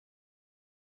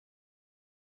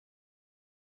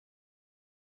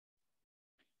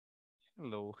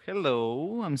Hello,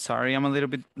 hello. I'm sorry I'm a little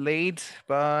bit late,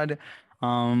 but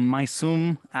my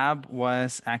Zoom app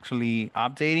was actually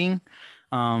updating.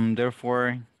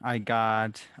 Therefore, I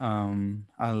got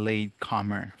a late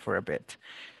comer for a bit.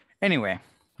 Anyway,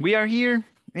 we are here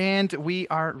and we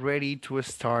are ready to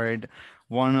start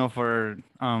one of our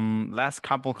last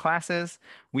couple classes.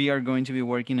 We are going to be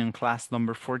working in class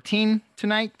number 14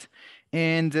 tonight.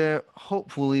 And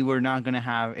hopefully we're not going to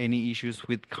have any issues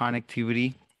with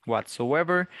connectivity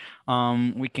whatsoever.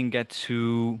 We can get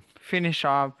to finish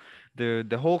up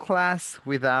the whole class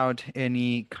without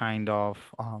any kind of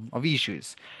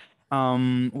issues.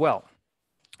 Well,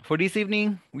 for this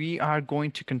evening, we are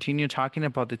going to continue talking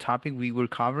about the topic we were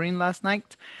covering last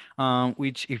night,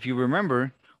 which, if you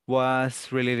remember,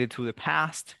 was related to the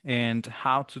past and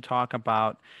how to talk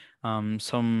about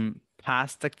some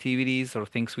past activities or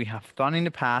things we have done in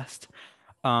the past.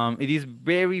 It is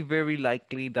very, very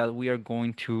likely that we are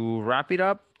going to wrap it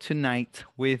up tonight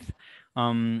with,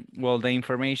 well, the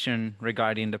information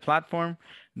regarding the platform.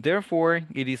 Therefore,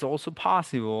 it is also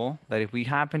possible that if we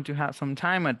happen to have some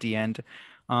time at the end,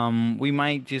 we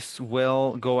might just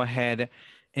well go ahead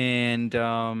and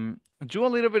do a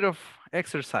little bit of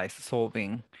exercise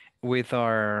solving with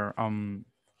our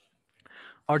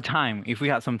time if we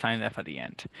have some time left at the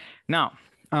end. Now,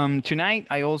 tonight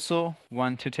I also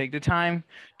want to take the time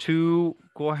to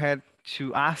go ahead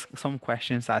to ask some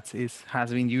questions that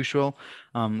has been usual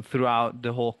throughout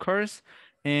the whole course.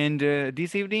 And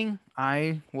this evening,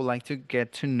 I would like to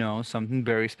get to know something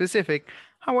very specific.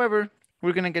 However,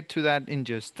 we're going to get to that in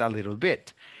just a little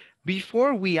bit.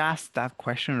 Before we ask that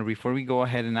question, or before we go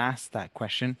ahead and ask that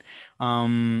question,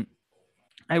 I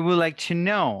would like to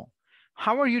know,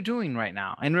 how are you doing right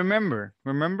now? And remember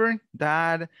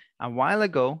that a while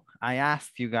ago, I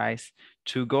asked you guys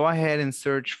to go ahead and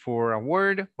search for a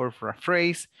word or for a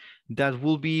phrase that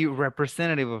will be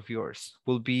representative of yours,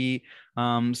 will be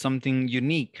something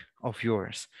unique of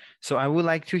yours. So I would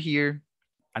like to hear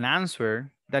an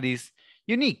answer that is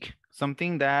unique,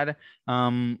 something that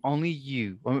only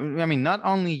you, I mean, not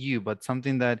only you, but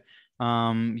something that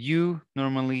you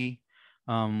normally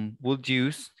would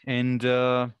use and,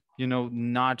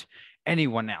 not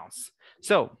anyone else.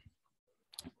 So,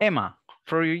 Emma,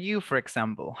 for you, for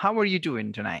example, how are you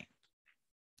doing tonight?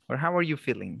 Or how are you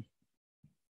feeling?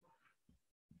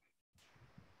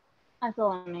 I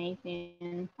feel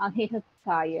amazing. I'm little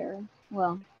tired.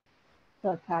 Well,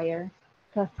 so tired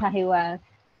because I was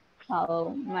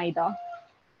my dog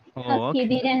because Oh, he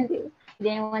okay.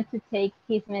 didn't want to take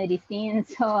his medicine,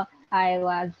 so I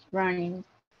was running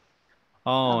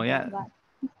Oh, about yeah. that.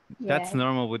 That's Yes,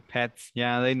 normal with pets.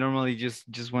 Yeah, they normally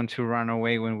just want to run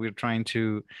away when we're trying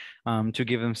to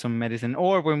give them some medicine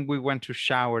or when we want to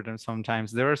shower them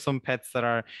sometimes. There are some pets that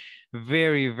are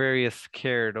very, very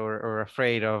scared or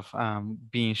afraid of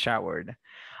being showered.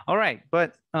 All right,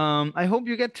 but I hope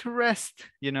you get to rest,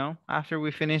 after we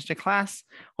finish the class.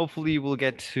 Hopefully you will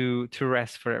get to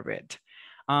rest for a bit.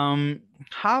 Um,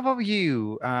 how about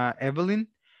you, Evelyn?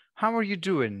 How are you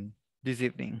doing this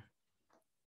evening?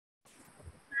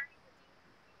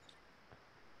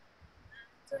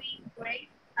 Doing great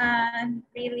and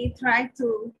really try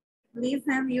to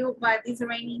listen you, but it's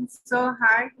raining so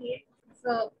hard here,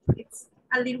 so it's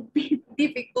a little bit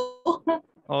difficult.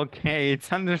 Okay,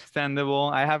 it's understandable.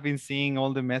 I have been seeing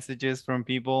all the messages from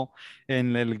people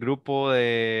en el grupo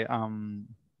de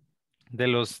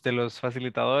los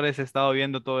facilitadores. He estado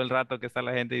viendo todo el rato que está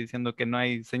la gente diciendo que no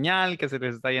hay señal, que se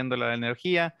les está yendo la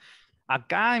energía.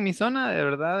 Acá en mi zona, de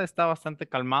verdad, está bastante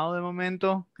calmado de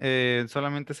momento.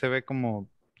 Solamente se ve como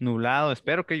nublado.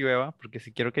 Espero que llueva, porque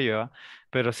sí quiero que llueva.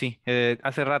 Pero sí,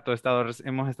 hace rato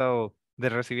hemos estado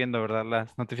recibiendo, ¿verdad?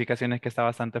 Las notificaciones que está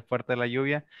bastante fuerte la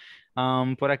lluvia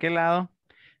por aquel lado.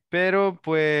 Pero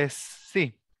pues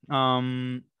sí.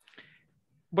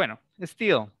 Bueno,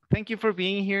 still, thank you for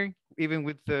being here, even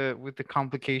with the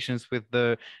complications, with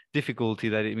the difficulty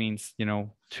that it means,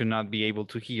 to not be able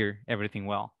to hear everything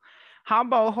well. How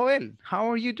about Joel? How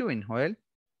are you doing, Joel?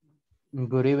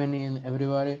 Good evening,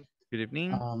 everybody. Good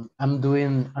evening. I'm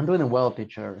doing well,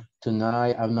 teacher.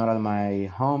 Tonight I'm not at my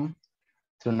home.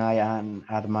 Tonight I'm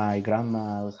at my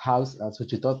grandma's house at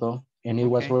Suchitoto, and it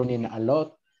was Okay. raining a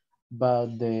lot,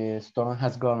 but the storm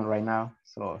has gone right now,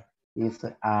 so it's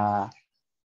a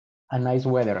nice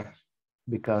weather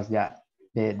because yeah,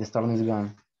 the storm is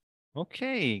gone.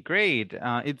 Okay, great.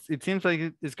 It seems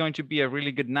like it's going to be a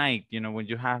really good night. When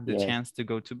you have the Yes, chance to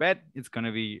go to bed, it's going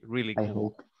to be really I cool.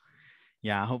 hope.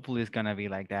 Yeah, hopefully it's going to be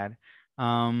like that.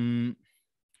 Um,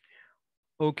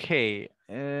 okay.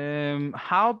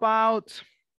 How about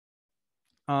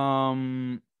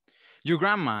um Your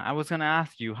grandma, I was gonna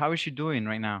ask you, how is she doing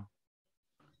right now?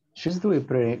 She's doing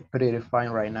pretty fine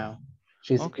right now.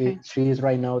 Okay. She is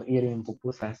right now eating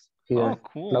pupusas Oh, here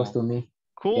close cool. to me. Yeah.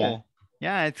 Cool.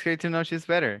 Yeah, it's great to know she's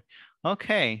better.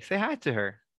 Okay, say hi to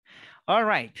her. All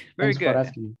right, very Thanks for good.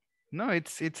 asking. No,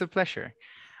 it's a pleasure.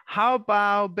 How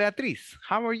about Beatriz?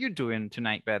 How are you doing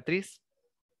tonight, Beatriz?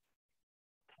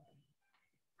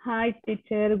 Hi,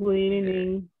 teacher. Good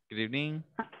evening. Good evening.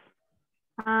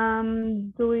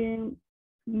 I'm doing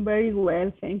very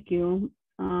well, thank you.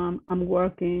 I'm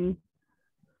working.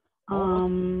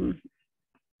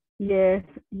 Yes,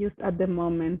 just at the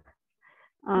moment.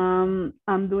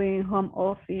 I'm doing home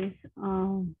office,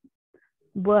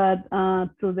 but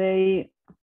today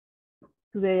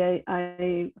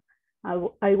I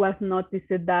was noticed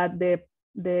that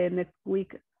the next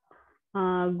week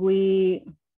we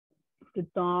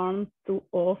return to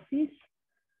office.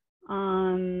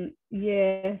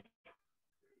 Yes,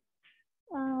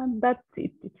 that's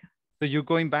it, teacher. So you're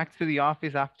going back to the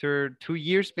office after 2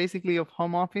 years, basically, of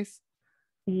home office?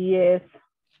 Yes,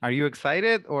 Are you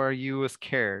excited or are you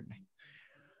scared?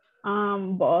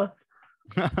 both.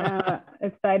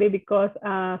 Excited because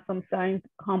sometimes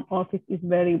home office is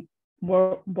very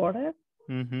bored.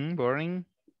 Boring.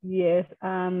 Yes,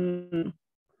 and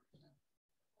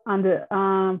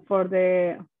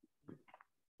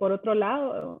por otro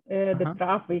lado, the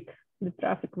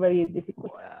traffic very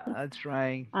difficult. Well, that's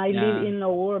right. I live in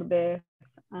Lourdes,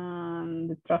 and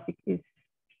the traffic is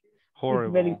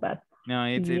horrible. very bad. No,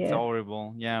 it's Yes.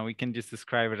 horrible. Yeah, we can just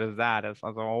describe it as that, as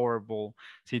a horrible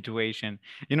situation.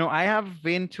 You know, I have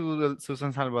been to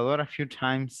San Salvador a few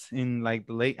times in like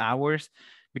the late hours,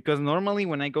 because normally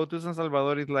when I go to San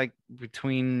Salvador, it's like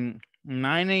between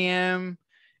 9 a.m.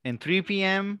 and 3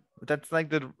 p.m. That's like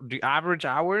the average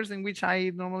hours in which I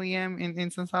normally am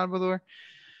in San Salvador.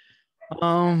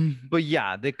 But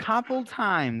yeah, the couple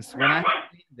times when I've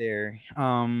been there,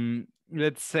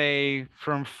 let's say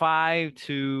from 5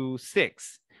 to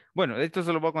 6. Bueno, esto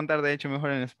se lo voy a contar de hecho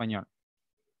mejor en español.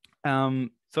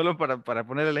 Solo para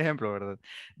poner el ejemplo, ¿verdad?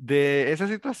 De esa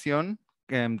situación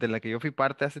de la que yo fui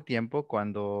parte hace tiempo,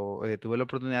 cuando tuve la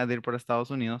oportunidad de ir por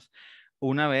Estados Unidos,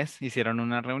 una vez hicieron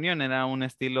una reunión, era un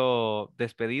estilo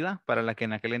despedida para la que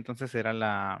en aquel entonces era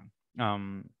la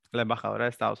embajadora de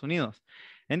Estados Unidos.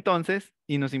 Entonces,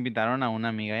 y nos invitaron a una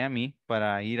amiga y a mí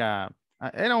para ir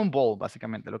era un bowl,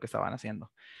 básicamente, lo que estaban haciendo.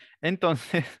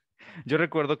 Entonces, yo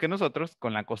recuerdo que nosotros,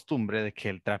 con la costumbre de que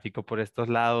el tráfico por estos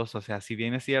lados, o sea, si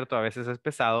bien es cierto, a veces es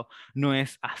pesado, no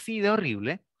es así de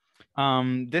horrible.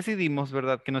 Decidimos,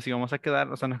 ¿verdad?, que nos íbamos a quedar,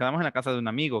 o sea, nos quedamos en la casa de un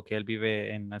amigo que él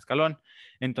vive en Escalón.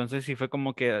 Entonces sí fue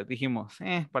como que dijimos,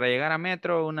 para llegar a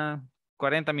metro, unas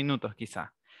 40 minutos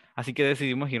quizá. Así que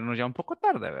decidimos irnos ya un poco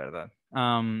tarde, ¿verdad?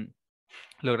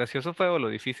 Lo gracioso fue, o lo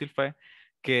difícil fue,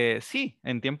 que sí,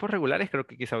 en tiempos regulares creo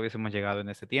que quizá hubiésemos llegado en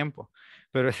ese tiempo,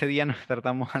 pero ese día nos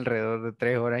tardamos alrededor de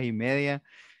 3 horas y media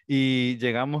y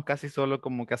llegamos casi solo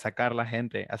como que a sacar la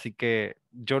gente. Así que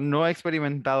yo no he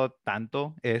experimentado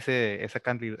tanto esa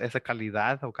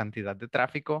calidad o cantidad de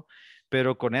tráfico,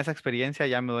 pero con esa experiencia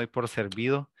ya me doy por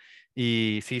servido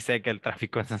y sí sé que el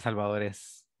tráfico en San Salvador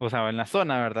es, o sea, en la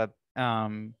zona, ¿verdad?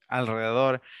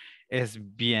 Alrededor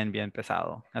es bien, bien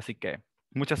pesado. Así que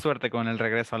mucha suerte con el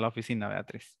regreso a la oficina,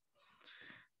 Beatriz.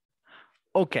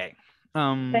 Okay.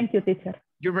 Thank you, teacher.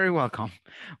 You're very welcome.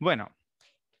 Bueno,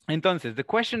 entonces, the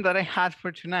question that I had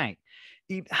for tonight,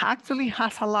 it actually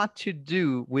has a lot to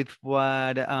do with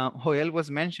what Joel was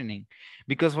mentioning,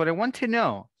 because what I want to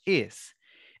know is,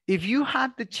 if you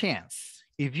had the chance,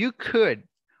 if you could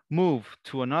move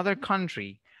to another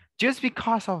country just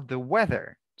because of the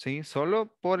weather, ¿sí? Solo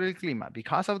por el clima,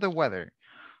 because of the weather,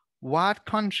 what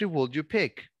country would you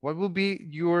pick? What would be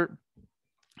your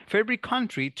favorite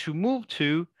country to move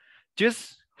to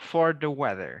just for the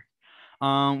weather?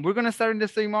 We're going to start in the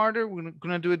same order. We're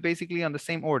going to do it basically on the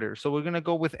same order. So we're going to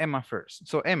go with Emma first.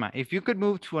 So Emma, if you could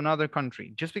move to another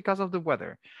country just because of the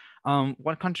weather,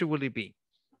 what country would it be?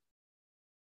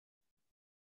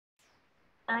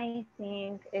 I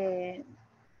think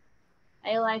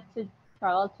I like to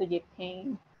travel to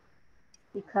Japan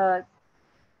because,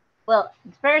 well,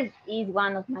 first is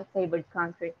one of my favorite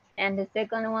countries, and the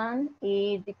second one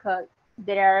is because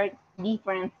there are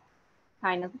different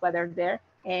kind of weather there,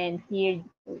 and here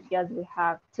just we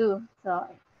have two. So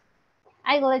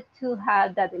I like to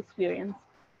have that experience.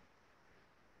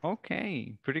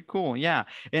 Okay, pretty cool. Yeah.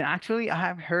 And actually, I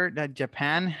have heard that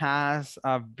Japan has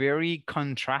a very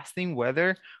contrasting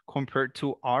weather compared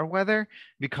to our weather,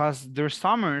 because their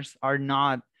summers are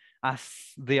not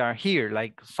as they are here.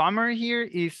 Like summer here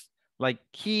is like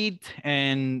heat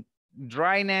and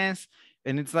dryness,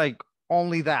 and it's like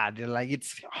only that. Like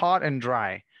it's hot and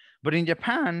dry. But in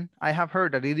Japan, I have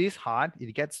heard that it is hot.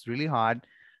 It gets really hot,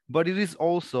 but it is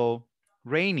also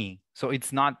rainy. So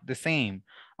it's not the same.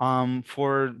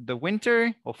 For the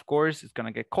winter, of course, it's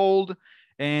gonna get cold.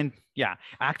 And yeah,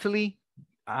 actually,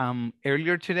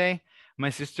 earlier today, my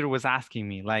sister was asking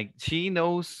me, like, she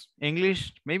knows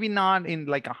English, maybe not in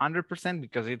like 100%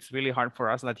 because it's really hard for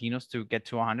us Latinos to get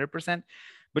to 100%,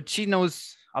 but she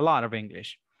knows a lot of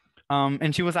English.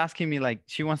 And she was asking me, like,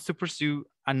 she wants to pursue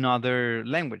another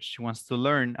language. She wants to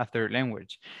learn a third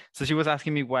language. So she was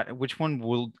asking me which one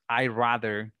would I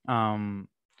rather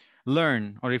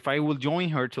learn, or if I will join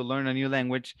her to learn a new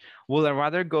language, will I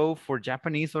rather go for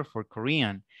Japanese or for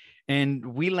Korean? And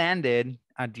we landed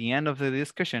at the end of the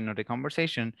discussion or the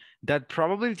conversation that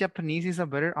probably Japanese is a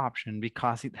better option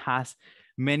because it has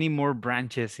many more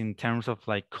branches in terms of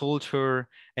like culture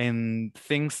and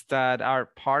things that are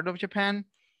part of Japan.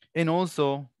 And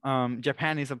also,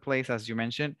 Japan is a place, as you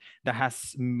mentioned, that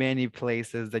has many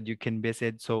places that you can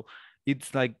visit. So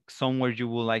it's like somewhere you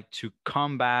would like to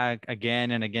come back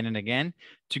again and again and again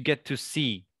to get to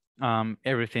see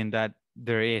everything that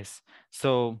there is.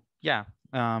 So yeah,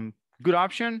 good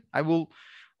option. I will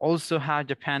also have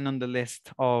Japan on the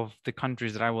list of the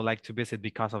countries that I would like to visit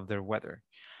because of their weather.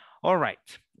 All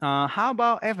right. How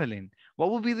about Evelyn? What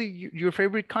would be your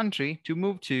favorite country to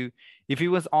move to if it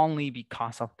was only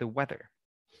because of the weather?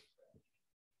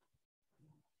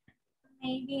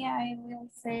 Maybe I will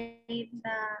say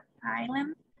the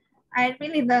island. I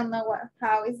really don't know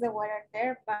how is the weather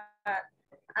there, but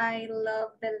I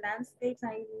love the landscapes.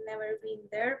 I've never been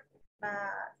there,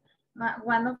 but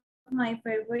one of my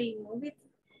favorite movies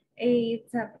is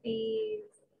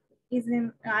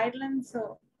in Ireland,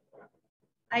 so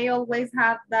I always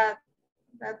have that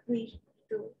wish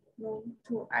to move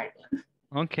to Ireland.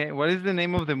 Okay, what is the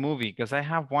name of the movie? Because I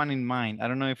have one in mind. I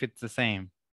don't know if it's the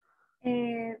same.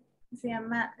 Se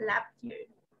llama Lapture.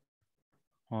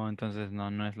 Oh, entonces no,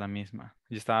 no es la misma.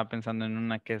 Yo estaba pensando en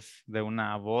una que es de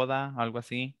una boda, algo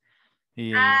así.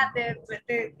 Y,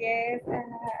 Que es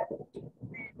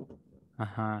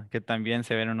ajá, que también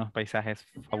se ven unos paisajes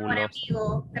mejor fabulosos.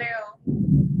 amigo, creo.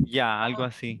 Ya, algo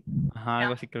así. Ajá,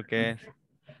 algo así creo que es.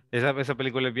 Esa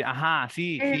película es bien. Ajá,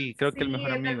 sí, sí, creo que el Sí, mejor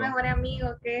es el amigo. mejor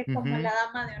amigo, que es como Ujú. la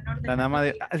dama de honor de La la dama de,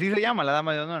 familia. así se llama, la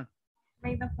dama de honor.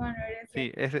 Maid of Honor,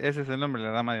 Sí, ese es el nombre, la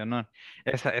dama de honor.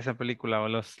 Esa película o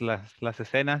las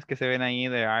escenas que se ven ahí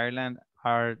de Ireland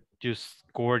are just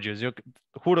gorgeous. Yo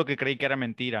juro que creí que era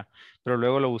mentira, pero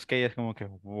luego lo busqué y es como que,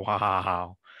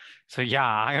 wow. So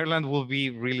yeah, Ireland will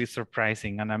be really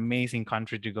surprising, an amazing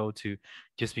country to go to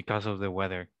just because of the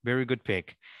weather. Very good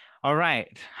pick. All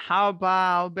right, how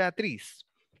about Beatriz?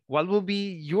 What will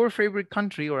be your favorite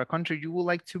country or a country you would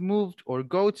like to move or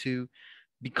go to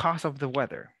because of the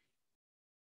weather?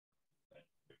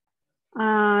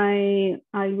 I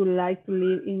would like to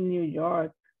live in New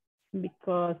York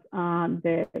because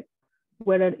the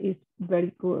weather is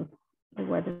very good. The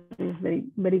weather is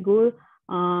very good.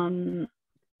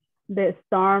 The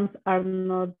storms are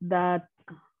not that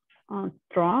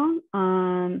strong,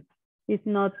 and it's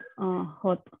not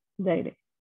hot daily.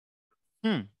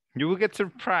 You will get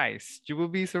surprised. You will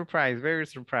be surprised, very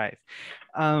surprised.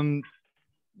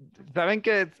 Saben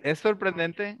que es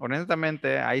sorprendente,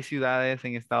 honestamente, hay ciudades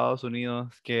en Estados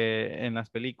Unidos que en las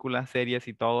películas, series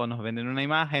y todo nos venden una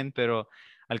imagen, pero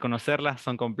al conocerlas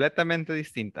son completamente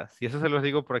distintas. Y eso se los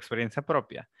digo por experiencia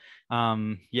propia.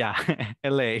 Ya,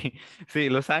 LA. Sí,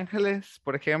 Los Ángeles,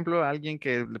 por ejemplo, alguien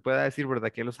que le pueda decir,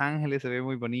 ¿verdad? Que Los Ángeles se ve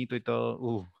muy bonito y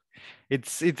todo.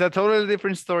 It's a totally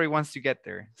different story once you get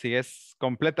there. Sí, es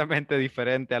completamente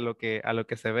diferente a lo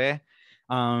que se ve.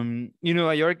 Y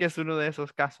Nueva York es uno de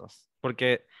esos casos,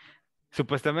 porque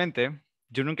supuestamente,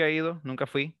 yo nunca he ido, nunca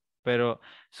fui, pero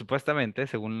supuestamente,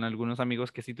 según algunos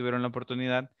amigos que sí tuvieron la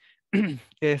oportunidad,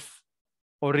 es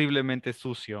horriblemente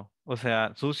sucio. O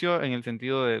sea, sucio en el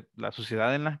sentido de la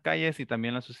suciedad en las calles y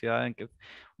también la suciedad en que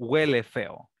huele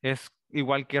feo. Es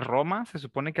igual que Roma. Se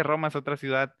supone que Roma es otra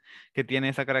ciudad que tiene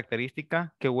esa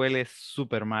característica, que huele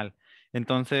súper mal.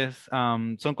 Entonces,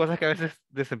 son cosas que a veces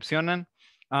decepcionan.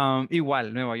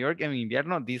 Igual, Nueva York en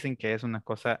invierno dicen que es una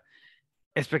cosa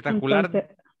espectacular,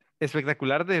 Entonces,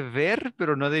 espectacular de ver,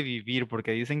 pero no de vivir,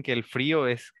 porque dicen que el frío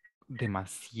es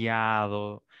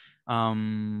demasiado,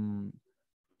 como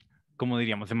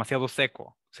diríamos, demasiado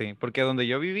seco, sí, porque donde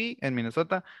yo viví, en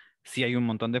Minnesota, sí hay un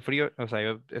montón de frío, o sea,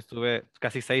 yo estuve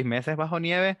casi 6 meses bajo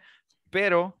nieve,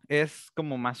 pero es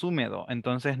como más húmedo,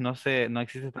 entonces no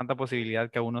existe tanta posibilidad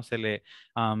que a uno se le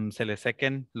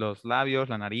sequen los labios,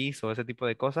 la nariz o ese tipo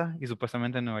de cosas, y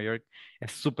supuestamente en Nueva York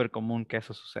es súper común que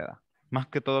eso suceda, más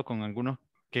que todo con algunos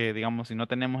que, digamos, si no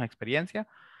tenemos experiencia,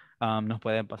 nos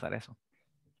puede pasar eso.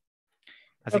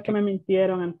 Así Creo que que me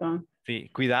mintieron entonces. sí,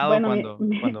 cuidado Bueno,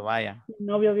 cuando vaya. mi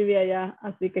novio vive allá,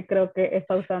 así que creo que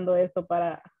está usando eso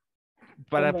para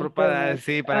convencerme.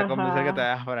 Sí, para convencer que te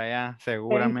Ajá. vayas para allá, Thank you,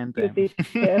 seguramente.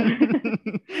 teacher.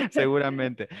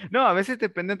 Seguramente. No, a veces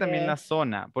depende también la Yes.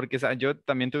 zona, porque o sea, yo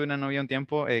también tuve una novia un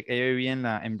tiempo, ella vivía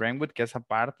en Brentwood, que esa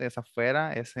parte, esa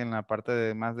afuera, es en la parte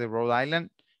de más de Rhode Island,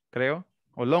 creo,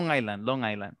 o Long Island, Long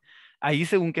Island. Ahí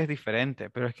según que es diferente,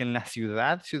 pero es que en la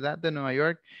ciudad de Nueva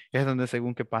York, es donde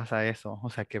según que pasa eso, o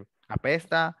sea, que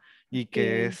apesta y que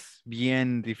Sí, es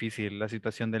bien difícil la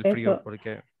situación del frío, eso,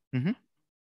 porque... Ujú.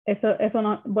 eso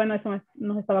no, bueno,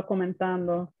 nos estaba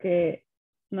comentando que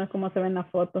no es como se ven en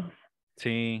las fotos.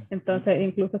 Sí. Entonces,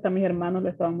 incluso hasta mis hermanos le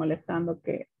estaban molestando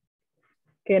que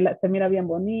se mira bien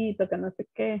bonito, que no sé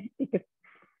qué, y que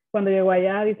cuando llegó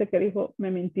allá dice que dijo,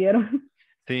 me mintieron.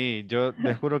 Sí, yo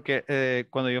les juro que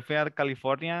cuando yo fui a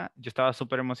California, yo estaba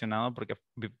súper emocionado porque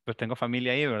pues tengo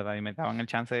familia ahí, ¿verdad? Y me daban el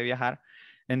chance de viajar.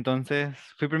 Entonces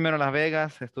fui primero a Las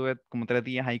Vegas, estuve como 3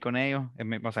 días ahí con ellos,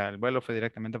 o sea, el vuelo fue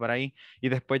directamente para ahí y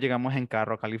después llegamos en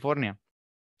carro a California.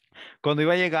 Cuando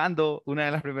iba llegando, una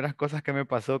de las primeras cosas que me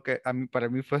pasó, que para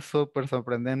mí fue súper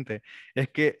sorprendente, es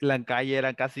que la calle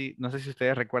era casi, no sé si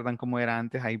ustedes recuerdan cómo era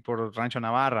antes ahí por Rancho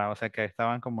Navarra, o sea que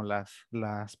estaban como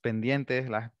las pendientes,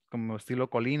 como estilo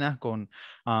colinas con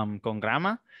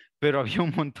grama, pero había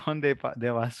un montón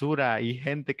de basura y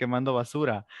gente quemando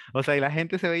basura. O sea, y la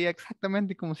gente se veía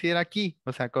exactamente como si era aquí,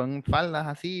 o sea, con faldas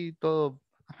así, todo,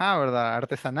 ajá, ¿verdad?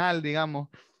 Artesanal, digamos.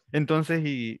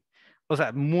 Entonces, o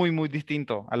sea, muy, muy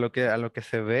distinto a lo que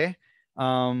se ve.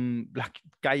 Las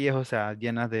calles, o sea,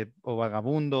 llenas de o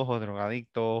vagabundos o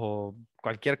drogadictos o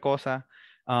cualquier cosa.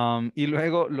 Y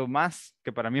luego lo más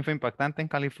que para mí fue impactante en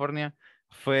California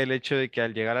fue el hecho de que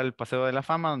al llegar al Paseo de la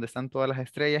Fama, donde están todas las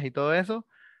estrellas y todo eso,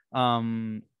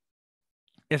 am,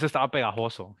 eso estaba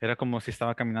pegajoso, era como si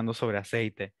estaba caminando sobre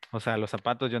aceite. O sea, los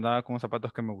zapatos, yo andaba con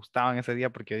zapatos que me gustaban ese día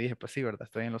porque yo dije, pues sí, ¿verdad?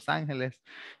 Estoy en Los Ángeles,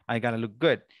 I gotta look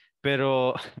good.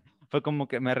 Pero fue como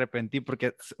que me arrepentí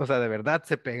porque, o sea, de verdad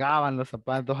se pegaban los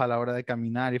zapatos a la hora de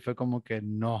caminar y fue como que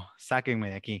no,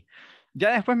 sáquenme de aquí.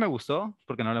 Ya después me gustó,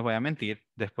 porque no les voy a mentir,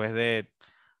 después de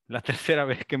la tercera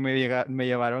vez que me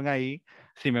llevaron ahí,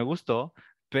 sí me gustó,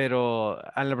 pero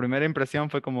a la primera impresión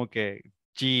fue como que,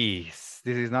 jeez,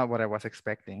 this is not what I was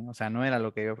expecting. O sea, no era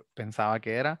lo que yo pensaba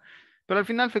que era, pero al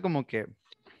final fue como que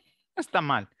no está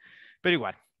mal, pero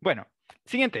igual. Bueno,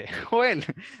 siguiente, Joel,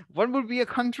 what would be a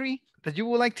country that you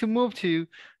would like to move to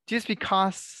just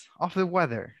because of the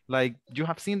weather? Like you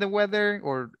have seen the weather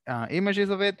or images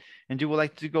of it and you would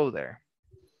like to go there.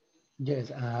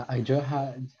 Yes, I just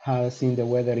have seen the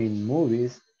weather in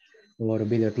movies or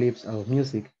video clips of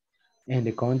music, and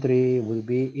the country would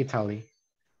be Italy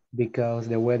because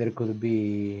the weather could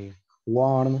be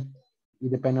warm.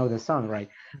 It depends on the sun, right?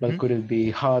 But Mhm. could it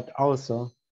be hot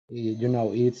also? You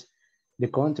know, the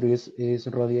country is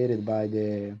radiated by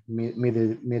the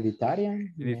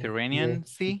Mediterranean, Mediterranean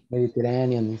Sea.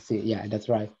 Mediterranean Sea. Yeah, that's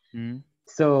right. Mm.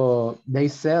 So they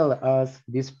sell us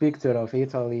this picture of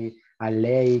Italy, a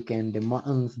lake and the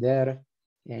mountains there,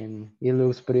 and it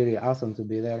looks pretty awesome to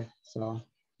be there. So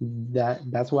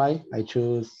that's why I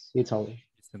choose Italy.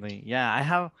 Italy. Yeah, I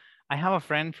have a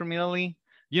friend from Italy.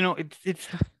 You know, it's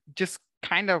just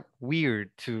kind of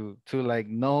weird to like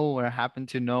know or happen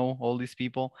to know all these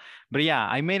people. But yeah,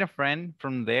 I made a friend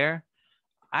from there.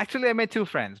 Actually, I made two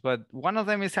friends, but one of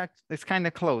them is kind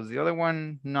of close. The other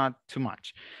one not too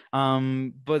much.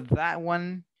 But that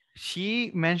one,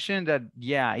 she mentioned that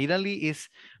yeah, Italy is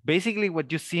basically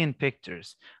what you see in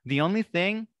pictures. The only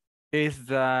thing is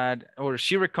that, or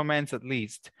she recommends at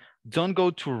least, don't go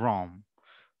to Rome.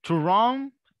 To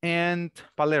Rome and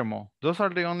Palermo. Those are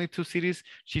the only two cities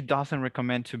she doesn't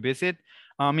recommend to visit.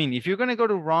 I mean, if you're gonna go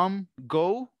to Rome,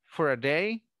 go for a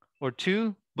day or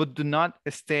two, but do not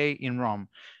stay in Rome.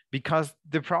 Because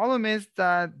the problem is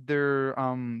that their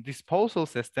disposal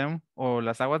system or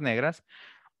las aguas negras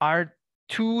are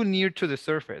too near to the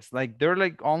surface. Like they're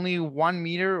like only 1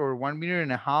 meter or 1.5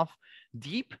 meters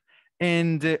deep.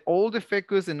 And all the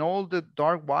fecus and all the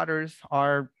dark waters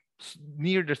are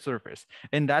near the surface,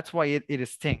 and that's why it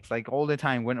stinks like all the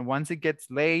time. Once it gets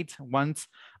late, once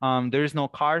there's no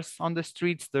cars on the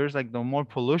streets, there's like no more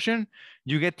pollution,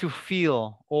 you get to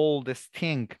feel all the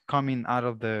stink coming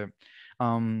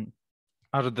um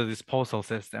out of the disposal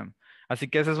system. Así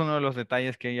que ese es uno de los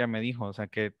detalles que ella me dijo, o sea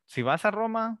que si vas a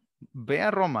Roma, ve a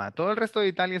Roma. Todo el resto de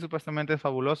Italia supuestamente es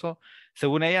fabuloso.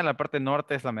 Según ella, la parte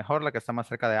norte es la mejor, la que está más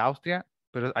cerca de Austria,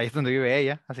 pero ahí es donde vive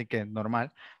ella, así que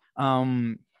normal.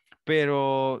 Am,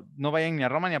 pero no vayan ni a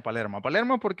Roma ni a Palermo. A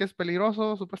Palermo porque es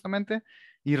peligroso, supuestamente,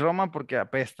 y Roma porque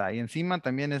apesta, y encima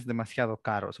también es demasiado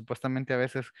caro. Supuestamente a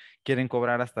veces quieren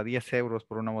cobrar hasta 10 euros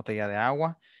por una botella de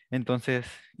agua, entonces,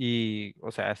 y,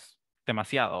 o sea, es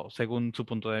demasiado, según su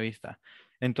punto de vista.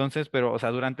 Entonces, pero, o sea,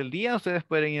 durante el día ustedes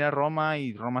pueden ir a Roma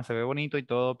y Roma se ve bonito y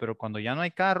todo, pero cuando ya no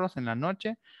hay carros en la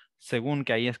noche, según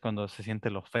que ahí es cuando se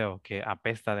siente lo feo, que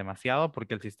apesta demasiado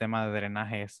porque el sistema de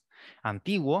drenaje es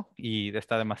antiguo y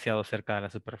está demasiado cerca de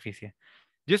la superficie.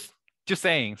 Just, just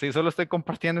saying, sí, solo estoy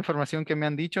compartiendo información que me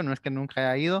han dicho, no es que nunca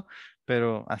haya ido,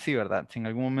 pero así, ¿verdad? Si en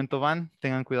algún momento van,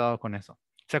 tengan cuidado con eso.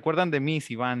 ¿Se acuerdan de mí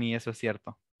si van y eso es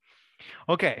cierto?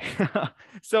 Okay,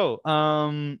 so,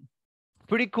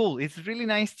 pretty cool. It's really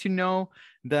nice to know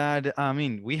that, I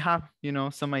mean, we have, you know,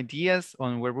 some ideas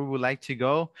on where we would like to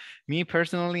go. Me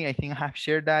personally, I think I have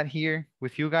shared that here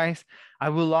with you guys. I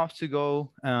would love to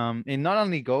go, and not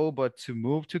only go, but to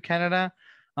move to Canada,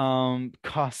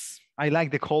 because I like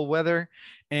the cold weather.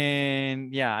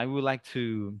 And yeah, I would like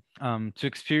to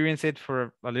experience it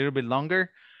for a little bit longer,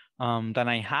 than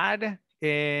I had.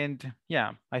 And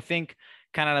yeah, I think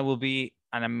Canada will be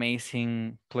an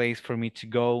amazing place for me to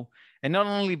go and not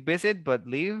only visit but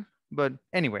live. But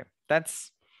anyway,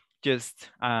 that's just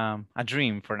a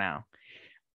dream for now.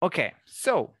 Okay,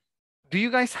 so do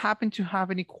you guys happen to have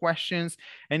any questions,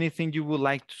 anything you would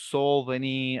like to solve,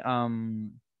 any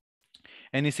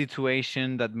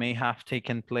situation that may have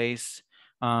taken place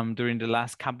during the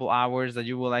last couple hours that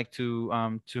you would like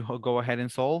to go ahead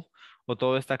and solve? ¿O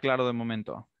todo está claro de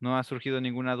momento? ¿No ha surgido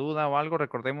ninguna duda o algo?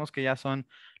 Recordemos que ya son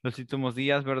los últimos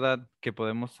días, ¿verdad? Que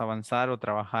podemos avanzar o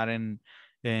trabajar en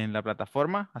la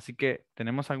plataforma. Así que,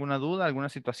 ¿tenemos alguna duda, alguna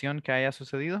situación que haya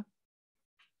sucedido?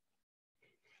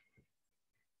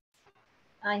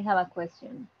 I have a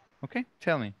question. Okay,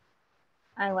 tell me.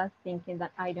 I was thinking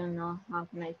that I don't know how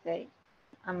can I say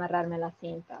amarrarme las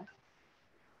cintas.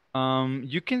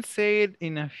 You can say it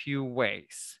in a few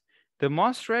ways. The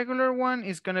most regular one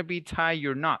is going to be tie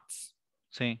your knots.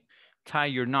 See, tie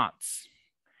your knots.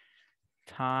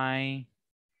 Tie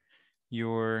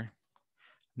your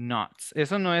knots.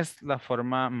 Eso no es la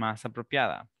forma más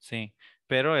apropiada, sí,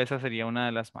 pero esa sería una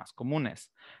de las más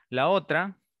comunes. La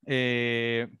otra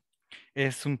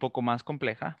es un poco más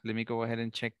compleja. Let me go ahead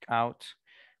and check out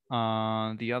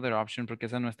the other option porque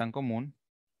esa no es tan común.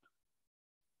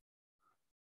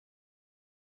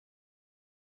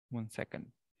 One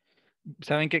second.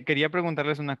 Saben que quería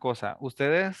preguntarles una cosa.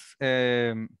 Ustedes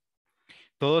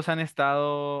todos han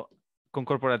estado con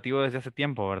corporativo desde hace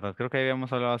tiempo, ¿verdad? Creo que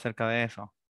habíamos hablado acerca de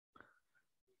eso.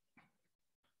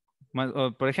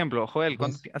 Por ejemplo, Joel,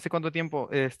 Yes. ¿hace cuánto tiempo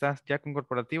estás ya con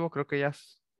corporativo? Creo que ya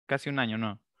es casi un año,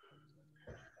 ¿no?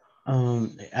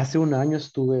 Hace un año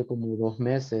estuve como 2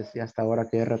 meses y hasta ahora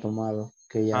que he retomado,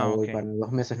 que ya Ah, voy ok, para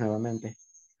 2 meses nuevamente.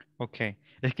 ok.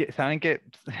 Es que, ¿saben que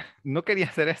no quería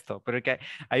hacer esto, pero que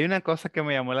hay una cosa que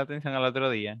me llamó la atención al otro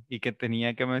día y que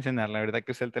tenía que mencionar. La verdad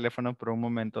que usé el teléfono por un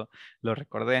momento, lo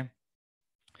recordé.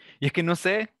 Y es que no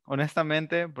sé,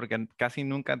 honestamente, porque casi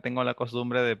nunca tengo la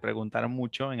costumbre de preguntar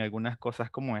mucho en algunas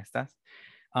cosas como estas.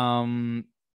 Am,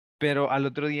 pero al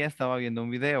otro día estaba viendo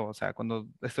un video, o sea, cuando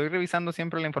estoy revisando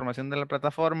siempre la información de la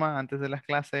plataforma antes de las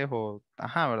clases o,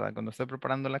 ajá, ¿verdad? Cuando estoy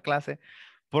preparando la clase,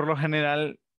 por lo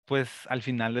general, pues al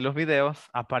final de los videos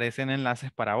aparecen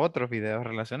enlaces para otros videos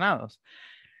relacionados.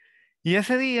 Y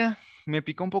ese día me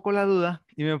picó un poco la duda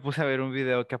y me puse a ver un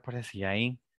video que aparecía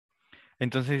ahí.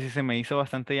 Entonces sí se me hizo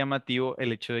bastante llamativo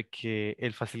el hecho de que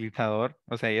el facilitador,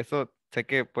 o sea, y eso sé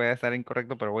que puede estar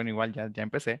incorrecto, pero bueno, igual ya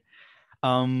empecé,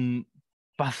 am,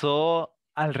 pasó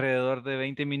alrededor de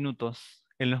 20 minutos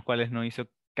en los cuales no hizo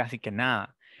casi que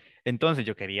nada. Entonces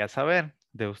yo quería saber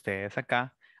de ustedes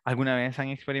acá, ¿alguna vez han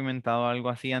experimentado algo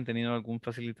así? ¿Han tenido algún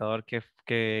facilitador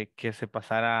que se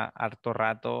pasara harto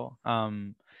rato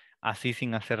así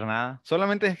sin hacer nada?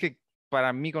 Solamente es que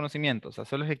para mi conocimiento, o sea,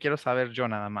 solo es que quiero saber yo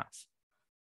nada más.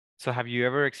 So have you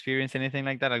ever experienced anything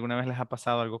like that? ¿Alguna vez les ha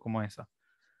pasado algo como eso?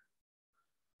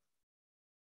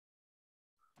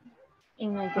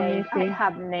 In my A mí case, I sí.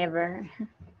 have never.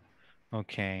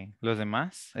 Ok. ¿Los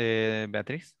demás?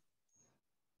 Beatriz.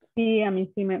 Sí, a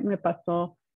mí sí me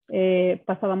pasó.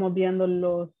 Pasábamos viendo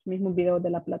los mismos videos de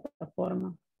la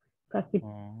plataforma. Casi,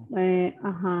 Oh,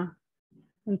 ajá.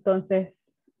 Entonces,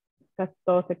 casi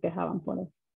todos se quejaban por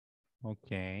eso.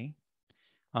 ok.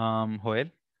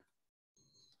 Joel.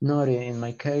 Not in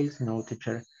my case, no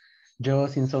teacher.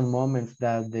 Just in some moments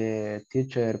that the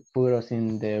teacher put us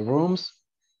in the rooms,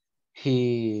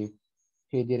 he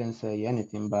he didn't say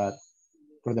anything, but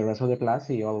for the rest of the class,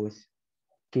 he always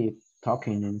keep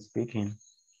talking and speaking.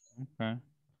 Okay.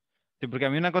 Sí, porque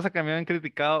a mí una cosa que me habían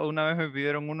criticado, una vez me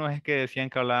pidieron uno, es que decían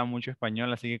que hablaba mucho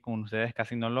español, así que con ustedes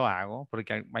casi no lo hago,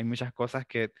 porque hay muchas cosas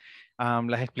que se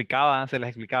las explicaba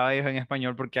a ellos en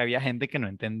español porque había gente que no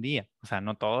entendía. O sea,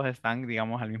 no todos están,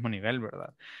 digamos, al mismo nivel,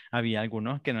 ¿verdad? Había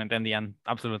algunos que no entendían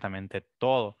absolutamente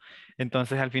todo.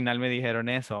 Entonces al final me dijeron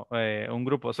eso, un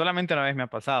grupo, solamente una vez me ha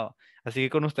pasado. Así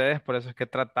que con ustedes, por eso es que he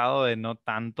tratado de no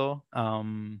tanto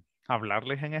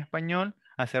hablarles en español,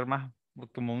 hacer más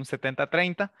como un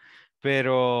 70-30,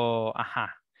 pero,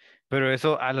 ajá. Pero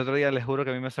eso al otro día les juro que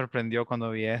a mí me sorprendió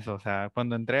cuando vi eso. O sea,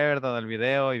 cuando entré, ¿verdad?, al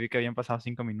video y vi que habían pasado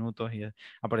 5 minutos y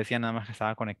aparecía nada más que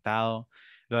estaba conectado.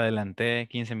 Lo adelanté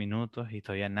 15 minutos y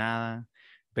todavía nada.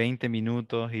 20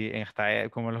 minutos y hasta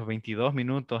como a los 22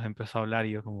 minutos empezó a hablar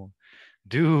y yo como,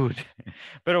 dude.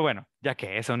 Pero bueno, ya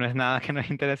que eso no es nada que nos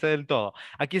interese del todo.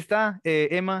 Aquí está,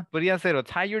 Emma, podría ser o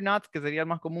tie your knots, que sería el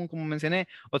más común como mencioné,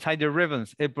 o tie your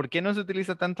ribbons. ¿Por qué no se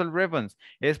utiliza tanto el ribbons?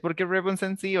 Es porque ribbons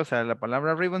en sí, o sea, la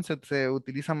palabra ribbons se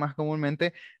utiliza más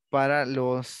comúnmente para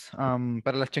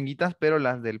para las chonguitas, pero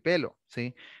las del pelo,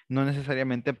 ¿sí? No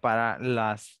necesariamente para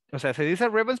o sea, se dice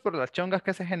ribbons por las chongas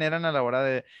que se generan a la hora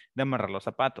de amarrar los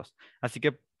zapatos. Así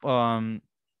que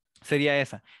sería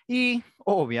esa. Y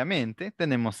obviamente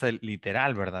tenemos el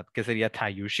literal, ¿verdad? Que sería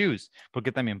tie your shoes,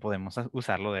 porque también podemos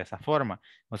usarlo de esa forma.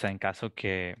 O sea, en caso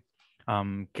que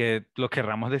lo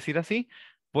querramos decir así,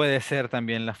 puede ser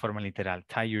también la forma literal,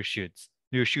 tie your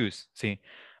shoes, sí.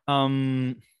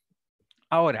 Am,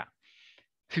 ahora,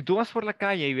 si tú vas por la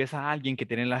calle y ves a alguien que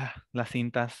tiene las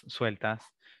cintas sueltas,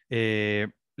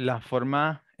 la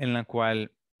forma en la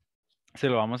cual se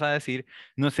lo vamos a decir,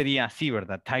 no sería así,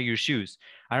 ¿verdad? Tie your shoes.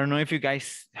 I don't know if you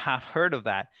guys have heard of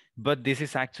that, but this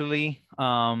is actually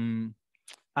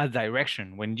a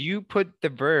direction. When you put the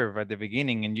verb at the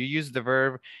beginning and you use the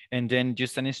verb and then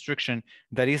just an instruction,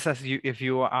 that is as if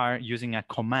you are using a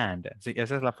command. Sí,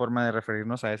 esa es la forma de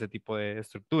referirnos a ese tipo de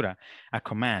estructura, a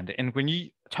command. And when you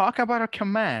talk about a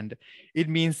command, it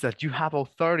means that you have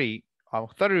authority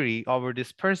over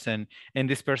this person, and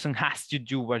this person has to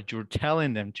do what you're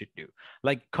telling them to do.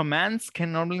 Like commands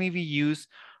can normally be used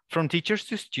from teachers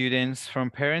to students,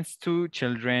 from parents to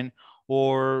children,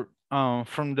 or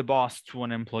from the boss to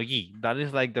an employee. That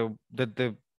is like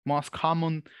the most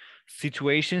common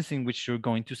situations in which you're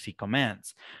going to see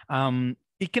commands.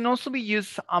 It can also be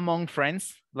used among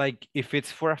friends. Like if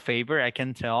it's for a favor, I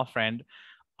can tell a friend,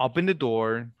 open the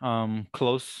door,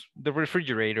 close the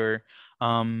refrigerator,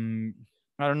 I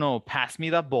don't know, pass me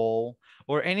the bowl,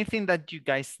 or anything that you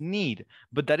guys need.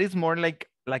 But that is more like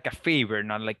a favor,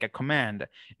 not like a command.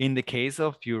 In the case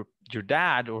of your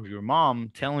dad or your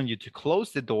mom telling you to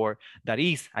close the door, that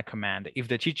is a command. If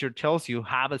the teacher tells you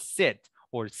have a sit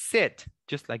or sit,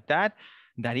 just like that,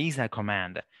 that is a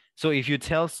command. So if you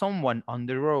tell someone on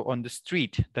the road, on the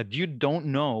street, that you don't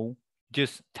know,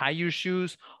 just tie your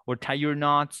shoes or tie your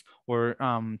knots or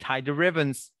tie the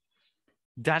ribbons,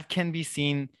 that can be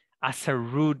seen as a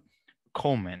rude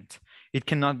comment. It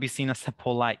cannot be seen as a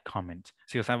polite comment.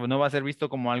 Sí, o sea, no va a ser visto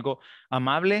como algo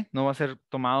amable, no va a ser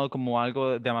tomado como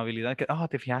algo de amabilidad, que, oh,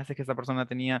 te fijaste que esta persona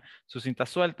tenía sus cintas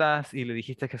sueltas y le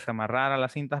dijiste que se amarrara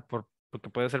las cintas porque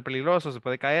puede ser peligroso, se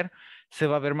puede caer. Se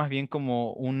va a ver más bien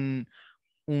como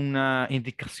una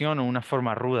indicación o una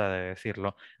forma ruda de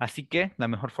decirlo. Así que la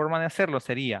mejor forma de hacerlo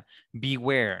sería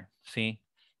beware, ¿sí?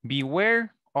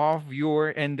 Beware of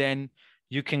your, and then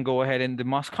you can go ahead, and the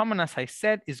most common, as I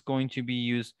said, is going to be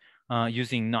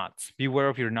using knots. Beware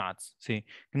of your knots, ¿sí?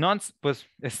 Knots, pues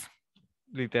es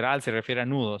literal, se refiere a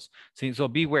nudos, ¿sí? So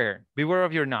beware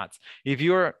of your knots. If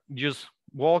you're just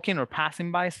walking or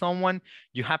passing by someone,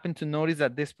 you happen to notice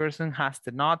that this person has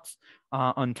the knots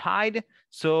untied,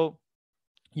 so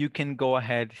you can go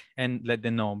ahead and let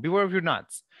them know, beware of your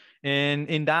nuts. And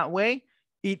in that way,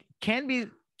 it can be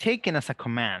taken as a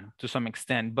command to some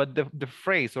extent, but the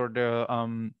phrase or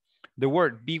the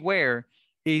word beware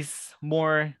is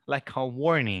more like a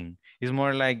warning. It's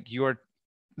more like you're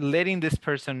letting this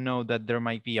person know that there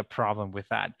might be a problem with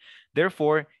that.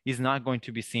 Therefore, it's not going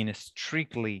to be seen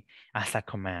strictly as a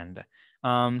command.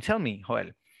 Tell me,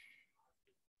 Joel.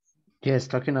 Yes,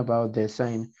 talking about the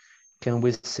sign, can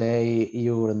we say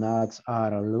your nuts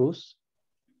are loose?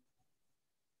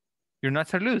 Your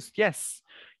nuts are loose. Yes,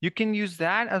 you can use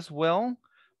that as well.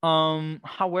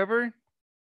 However,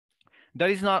 that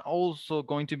is not also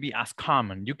going to be as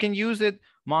common. You can use it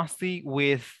mostly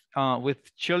with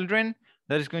children.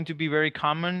 That is going to be very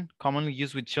commonly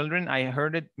used with children. I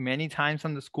heard it many times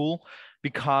on the school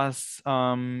because,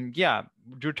 yeah,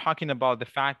 you're talking about the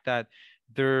fact that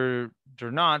their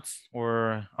knots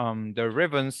or their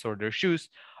ribbons or their shoes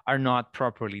are not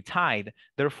properly tied.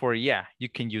 Therefore, yeah, you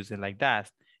can use it like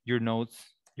that. Your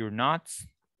your knots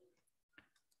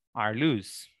are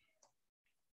loose.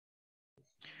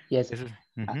 Yes, This is,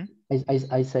 mhm.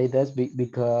 I say this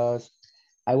because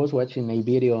I was watching a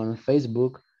video on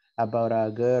Facebook about a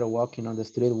girl walking on the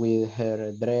street with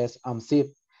her dress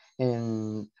unzipped,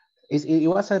 and it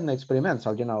was an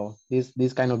experimental, you know,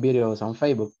 this kind of videos on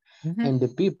Facebook, Mhm. and the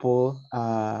people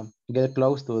get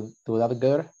close to that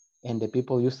girl, and the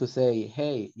people used to say,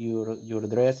 "Hey, your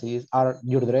dress is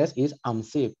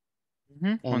unzipped,"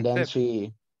 Mhm. and then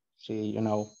Unzip. she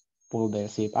pulled the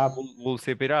zip up. We'll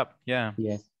zip it up. Yeah.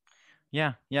 Yes.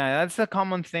 Yeah, yeah, that's a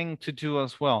common thing to do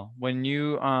as well. When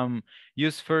you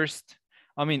use first,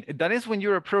 I mean, that is when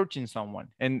you're approaching someone,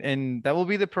 and that will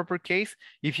be the proper case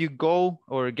if you go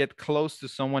or get close to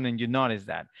someone and you notice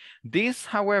that. This,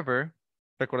 however,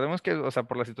 recordemos que, o sea,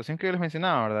 por la situación que yo les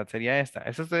mencionaba, ¿verdad? Sería esta.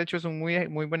 Eso de hecho es un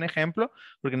muy buen ejemplo,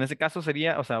 porque en ese caso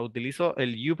sería, o sea, utilizo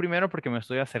el you primero porque me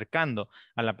estoy acercando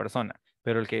a la persona.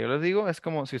 Pero el que yo les digo es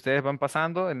como si ustedes van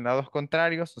pasando en lados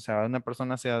contrarios, o sea, una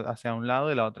persona hacia un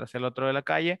lado y la otra hacia el otro de la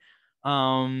calle,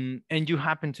 and you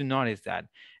happen to notice that.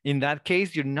 In that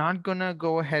case, you're not gonna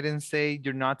go ahead and say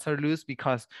your knots are loose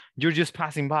because you're just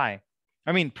passing by.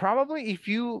 I mean, probably if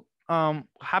you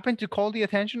happen to call the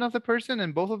attention of the person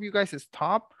and both of you guys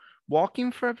stop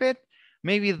walking for a bit,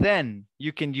 maybe then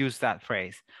you can use that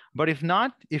phrase. But if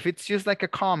not, if it's just like a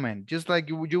comment, just like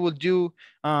you will do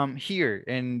here,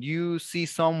 and you see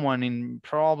someone in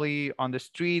probably on the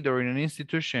street or in an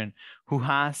institution who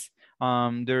has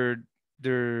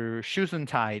their shoes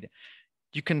untied,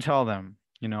 you can tell them,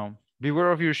 you know,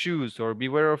 beware of your shoes or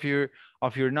beware of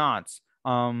your knots.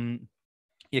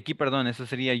 Y aquí, perdón, eso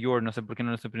sería your, no sé por qué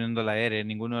no le estoy poniendo la R,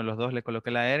 ninguno de los dos le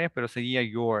coloqué la R, pero sería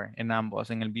your en ambos,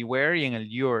 en el beware y en el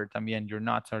your también, your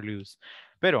knots are loose.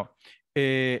 Pero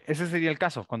ese sería el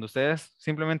caso, cuando ustedes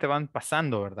simplemente van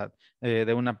pasando, ¿verdad?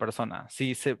 De una persona.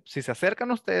 Si se acercan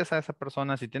ustedes a esa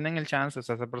persona, si tienen el chance, o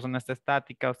sea, esa persona está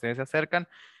estática, ustedes se acercan,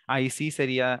 ahí sí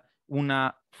sería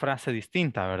una frase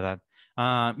distinta, ¿verdad?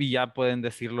 Y ya pueden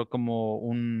decirlo como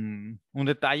un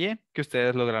detalle que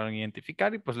ustedes lograron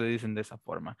identificar y pues le dicen de esa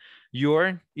forma.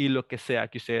 Your y lo que sea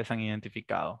que ustedes han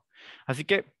identificado. Así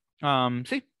que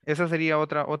sí, esa sería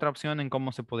otra opción en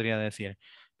cómo se podría decir.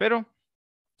 Pero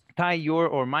tie, your,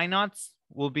 or my knots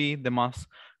will be the most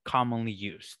commonly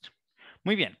used.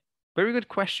 Muy bien. Very good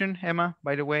question, Emma,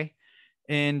 by the way.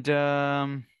 And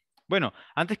bueno,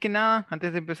 antes que nada,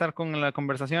 antes de empezar con la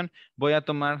conversación, voy a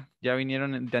tomar, ya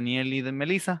vinieron Daniel y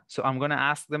Melissa, so I'm going to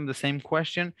ask them the same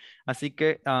question. Así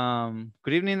que,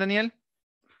 good evening, Daniel.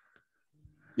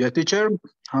 Yes, teacher,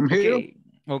 I'm here. Okay,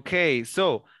 okay,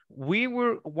 so we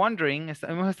were wondering,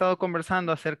 hemos estado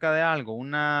conversando acerca de algo,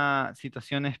 una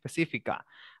situación específica.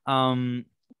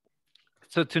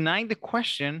 So tonight the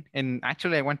question, and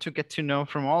actually I want to get to know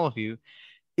from all of you,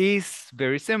 is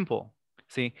very simple.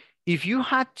 See, if you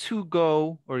had to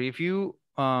go, or if you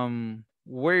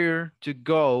were to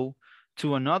go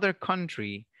to another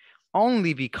country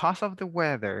only because of the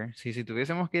weather, si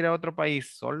tuviésemos que ir a otro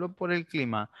país solo por el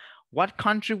clima, what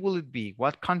country will it be?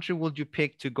 What country would you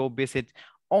pick to go visit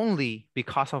only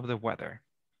because of the weather?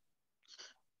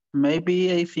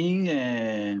 Maybe I think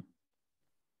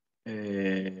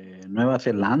Nueva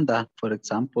Zelanda, for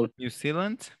example. New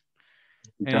Zealand?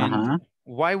 And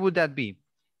why would that be?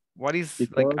 What is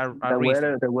because like a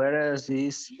reason? the weather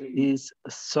is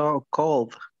so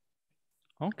cold.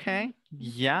 Okay.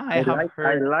 Yeah, I have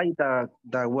heard. like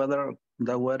the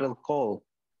weather cold.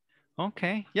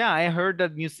 Okay. Yeah, I heard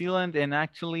that New Zealand and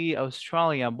actually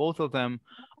Australia, both of them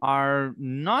are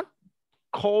not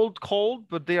cold,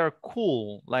 but they are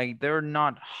cool. Like they're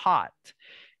not hot.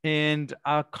 And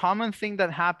a common thing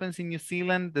that happens in New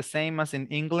Zealand, the same as in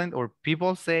England, or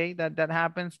people say that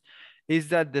happens, is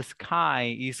that the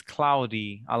sky is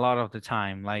cloudy a lot of the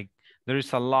time. Like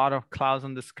there's a lot of clouds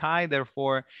on the sky,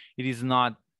 therefore it is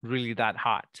not really that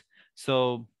hot.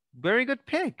 So very good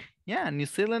pick. Yeah, New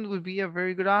Zealand would be a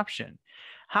very good option.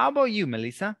 How about you,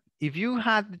 Melissa? If you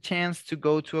had the chance to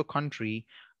go to a country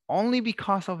only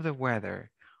because of the weather,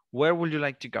 where would you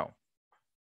like to go?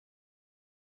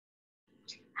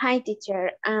 Hi,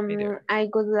 teacher. Hey there. I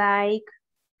would like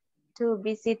to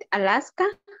visit Alaska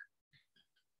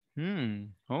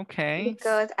Okay.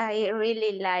 because I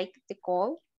really like the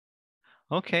cold.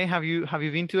 Okay. Have you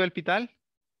been to El Pital?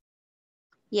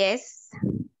 Yes.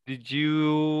 Would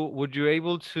you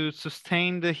able to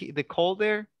sustain the cold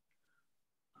there?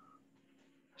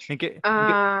 ¿En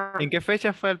qué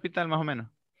fecha fue El Pital más o menos?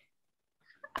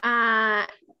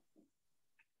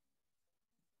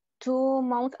 2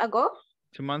 months ago.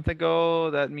 2 months ago,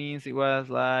 that means it was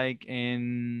like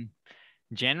in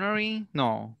January?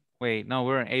 No, wait, no,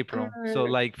 we're in April. So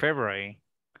like February.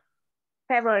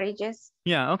 February, yes.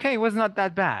 Yeah, okay, it was not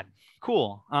that bad.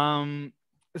 Cool. I'm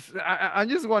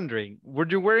just wondering, were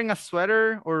you wearing a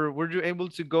sweater or were you able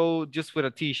to go just with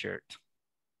a t-shirt?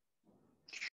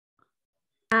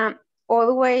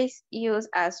 Always use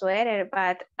a sweater,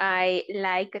 but I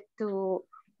like to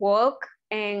walk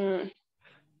and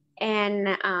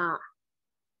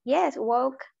yes,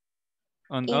 walk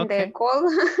in Okay. the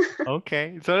cold.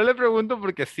 Ok, solo le pregunto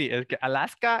porque sí, es que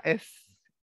Alaska es,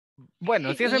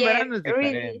 bueno, si es en Yes, verano es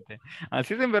really. diferente.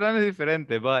 Así es en verano es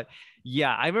diferente, but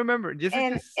yeah, I remember, just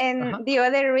And this, ajá, the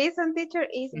other reason, teacher,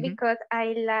 is ujú, because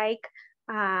I like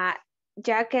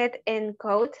jacket and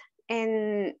coat,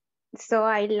 and so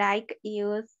I like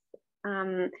use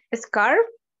scarf.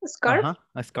 ajá,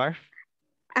 a scarf.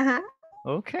 Uh-huh.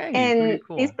 Okay, pretty And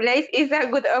this cool. place is a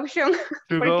good option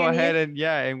To for go can ahead use. and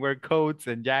yeah, and wear coats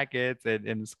and jackets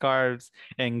and scarves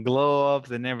and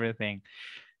gloves and everything.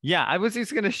 Yeah, I was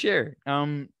just gonna share.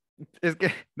 Es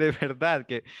que de verdad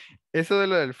que eso de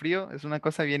lo del frío es una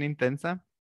cosa bien intensa.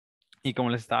 Y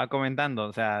como les estaba comentando,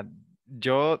 o sea,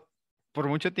 yo por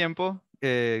mucho tiempo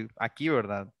aquí,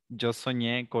 ¿verdad? Yo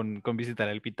soñé con visitar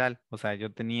el Pital. O sea,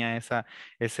 yo tenía ese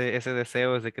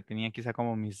deseo desde que tenía quizá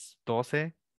como mis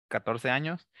 12, 14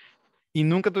 años. Y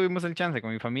nunca tuvimos el chance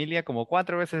con mi familia. Como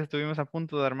 4 veces estuvimos a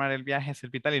punto de armar el viaje hacia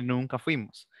el Pital y nunca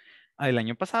fuimos. El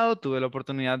año pasado tuve la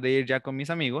oportunidad de ir ya con mis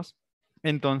amigos.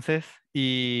 Entonces,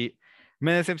 y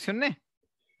me decepcioné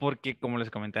porque como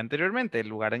les comenté anteriormente, el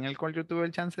lugar en el cual yo tuve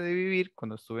el chance de vivir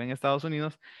cuando estuve en Estados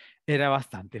Unidos era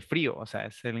bastante frío, o sea,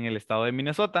 es en el estado de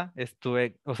Minnesota,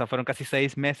 estuve, o sea, fueron casi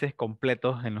 6 meses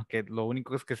completos en los que lo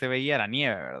único que se veía era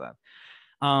nieve, ¿verdad?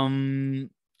 Am,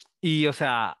 y, o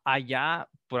sea, allá,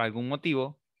 por algún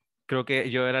motivo, creo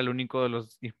que yo era el único de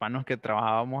los hispanos que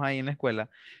trabajábamos ahí en la escuela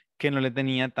que no le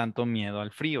tenía tanto miedo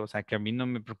al frío, o sea, que a mí no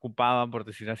me preocupaba, por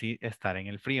decir así, estar en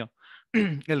el frío.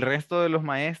 El resto de los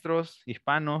maestros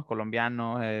hispanos,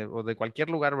 colombianos o de cualquier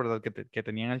lugar, ¿verdad? Que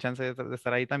tenían el chance de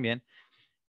estar ahí también,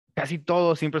 casi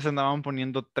todos siempre se andaban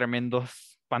poniendo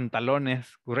tremendos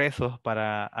pantalones gruesos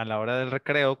para a la hora del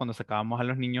recreo, cuando sacábamos a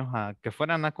los niños a que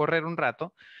fueran a correr un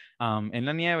rato en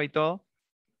la nieve y todo.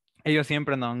 Ellos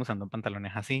siempre andaban usando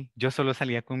pantalones así. Yo solo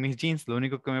salía con mis jeans. Lo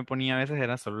único que me ponía a veces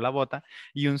era solo la bota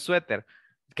y un suéter.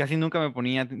 Casi nunca me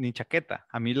ponía ni chaqueta.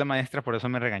 A mí la maestra por eso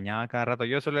me regañaba cada rato.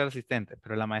 Yo solo era asistente,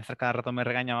 pero la maestra cada rato me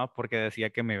regañaba porque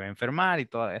decía que me iba a enfermar y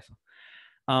todo eso.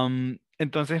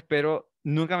 Entonces, pero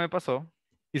nunca me pasó.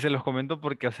 Y se los comento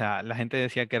porque, o sea, la gente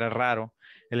decía que era raro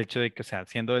el hecho de que, o sea,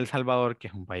 siendo El Salvador, que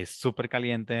es un país súper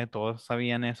caliente, todos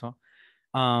sabían eso,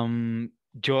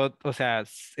 yo, o sea,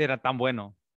 era tan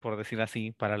bueno, por decir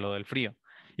así, para lo del frío.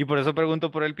 Y por eso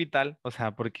pregunto por el Pital, o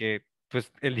sea, porque,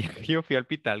 pues, el día que yo fui al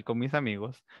Pital con mis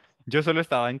amigos, yo solo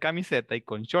estaba en camiseta y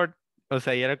con short. O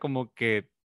sea, y era como que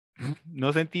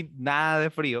no sentí nada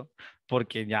de frío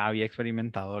porque ya había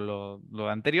experimentado lo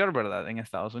anterior, ¿verdad? En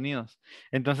Estados Unidos.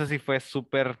 Entonces sí fue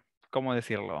súper, ¿cómo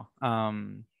decirlo?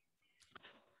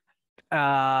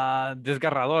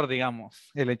 Desgarrador,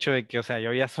 digamos, el hecho de que, o sea, yo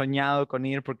había soñado con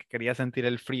ir porque quería sentir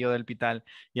el frío del Pital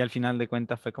y al final de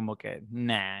cuentas fue como que,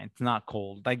 nah, it's not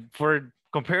cold. Like,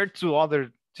 compared to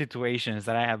other situations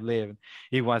that I have lived,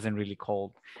 it wasn't really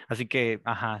cold. Así que,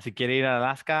 ajá, si quiere ir a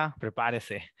Alaska,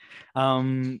 prepárese.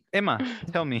 Emma,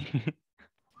 tell me.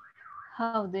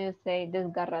 How do you say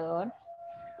desgarrador?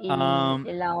 Y Um,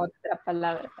 la otra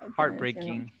palabra que mencionó.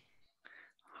 Heartbreaking.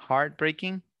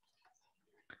 Heartbreaking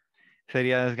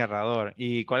sería desgarrador.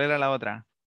 ¿Y cuál era la otra?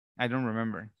 I don't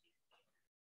remember.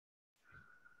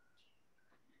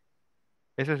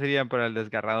 Ese sería para el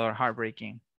desgarrador,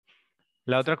 heartbreaking.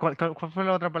 La otra, ¿cuál fue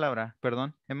la otra palabra?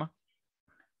 Perdón, Emma.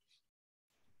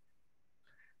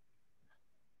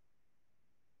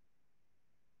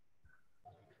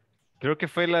 Creo que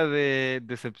fue la de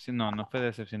decepción. No, no fue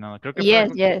decepcionado. Creo que fue Yes,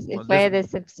 algo. yes, fue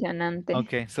decepcionante.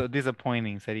 Ok, so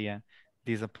disappointing sería.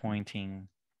 Disappointing.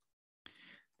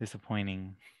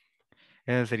 Disappointing.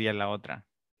 Esa sería la otra.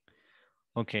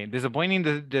 Okay, disappointing.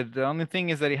 The only thing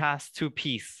is that it has two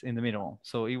P's in the middle,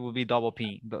 so it will be double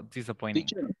P. Disappointing.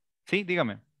 Teacher, Sí,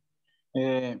 dígame.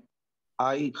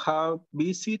 I have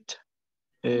visit,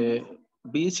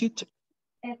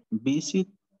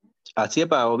 así es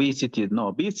para o visited,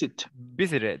 no, visit,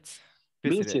 Visited.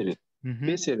 visited, Mhm.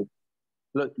 visited.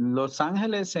 Los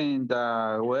Angeles and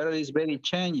the weather is very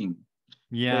changing.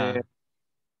 Yeah.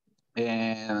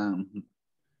 And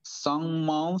some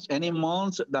months, any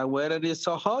months, the weather is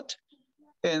so hot,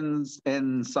 and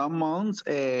some months,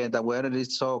 the weather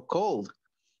is so cold.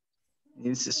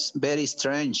 It's very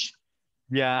strange.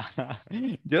 Ya,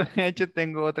 yo de hecho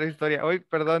tengo otra historia. Hoy,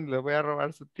 perdón, les voy a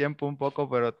robar su tiempo un poco,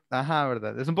 pero, ajá,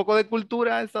 ¿verdad? Es un poco de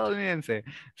cultura estadounidense,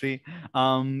 sí.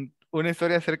 Una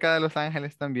historia acerca de Los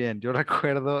Ángeles también. Yo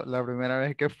recuerdo la primera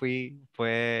vez que fui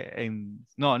fue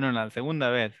no, la segunda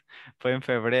vez fue en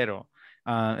febrero.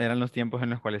 Eran los tiempos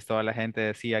en los cuales toda la gente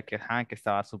decía que, ajá, que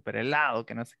estaba súper helado,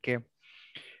 que no sé qué.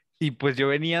 Y pues yo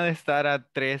venía de estar a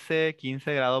 13,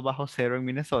 15 grados bajo cero en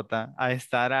Minnesota a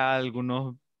estar a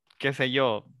algunos, qué sé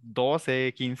yo,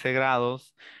 12, 15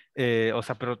 grados, o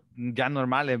sea, pero ya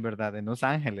normales, ¿verdad? En Los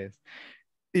Ángeles.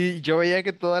 Y yo veía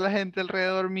que toda la gente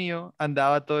alrededor mío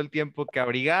andaba todo el tiempo que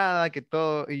abrigada, que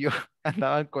todo, y yo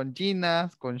andaba con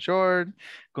jeans, con shorts,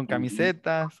 con Ujú.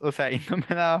 camisetas, o sea, y no me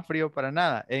daba frío para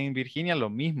nada. En Virginia lo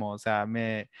mismo, o sea,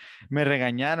 me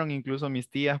regañaron incluso mis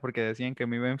tías porque decían que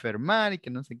me iba a enfermar y que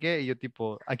no sé qué, y yo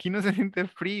tipo, aquí no se siente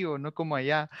frío, no como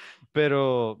allá,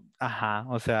 pero, ajá,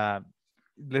 o sea,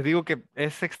 les digo que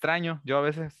es extraño, yo a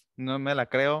veces no me la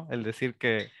creo el decir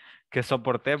que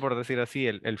soporté, por decir así,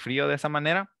 el frío de esa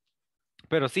manera.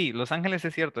 Pero sí, Los Ángeles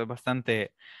es cierto, es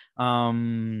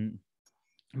am,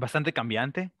 bastante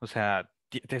cambiante. O sea,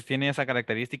 tiene esa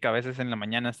característica. A veces en la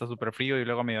mañana está súper frío y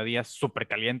luego a mediodía súper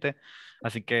caliente.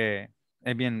 Así que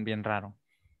es bien, bien raro.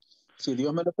 Si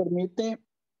Dios me lo permite,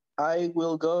 I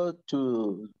will go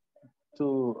to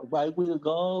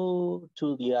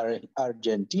the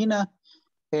Argentina,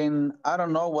 and I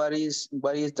don't know what is the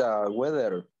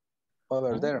weather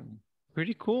over Oh, there.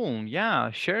 pretty cool.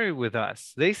 Yeah, share it with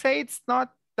us. They say it's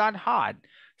not that hot,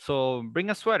 so bring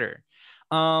a sweater.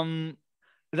 Um,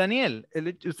 Daniel,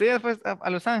 usted ya fue a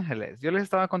Los Ángeles. Yo les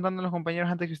estaba contando a los compañeros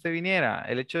antes que usted viniera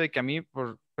el hecho de que a mí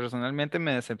personalmente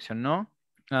me decepcionó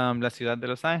la ciudad de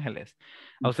Los Ángeles.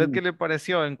 ¿A usted qué Ujú. le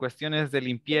pareció en cuestiones de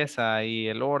limpieza y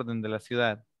el orden de la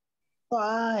ciudad?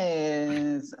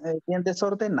 Es bien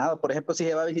desordenado. Por ejemplo, si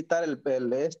se va a visitar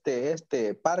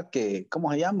este parque, ¿cómo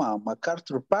se llama?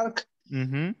 MacArthur Park.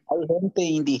 Ujú. Hay gente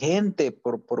indigente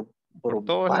Por por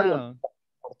todos varios, lados.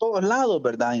 por todos lados,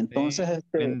 ¿verdad? Entonces,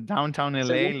 Sí. En Downtown LA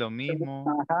según, lo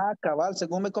mismo. ajá, cabal,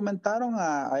 según me comentaron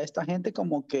a esta gente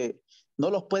como que no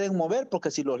los pueden mover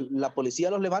porque si la policía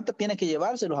los levanta, tiene que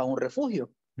llevárselos a un refugio.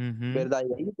 Ujú. ¿Verdad?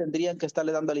 Y ahí tendrían que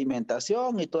estarle dando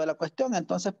alimentación y toda la cuestión.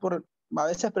 Entonces, a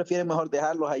veces prefieren mejor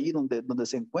dejarlos ahí donde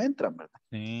se encuentran, ¿verdad?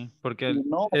 Sí, porque Y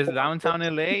no, es como Downtown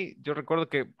LA. Yo recuerdo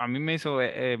que a mí me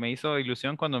hizo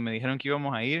ilusión cuando me dijeron que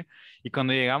íbamos a ir y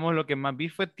cuando llegamos lo que más vi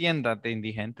fue tiendas de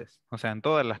indigentes, o sea, en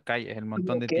todas las calles, el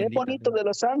montón lo de que es tienditas bonito de de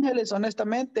Los Ángeles,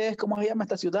 honestamente, es cómo se llama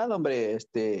esta ciudad, hombre,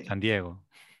 San Diego.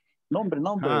 Ah, nombre.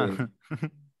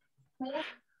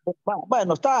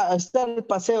 Bueno, está el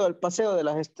paseo de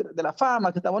la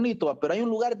fama, que está bonito, pero hay un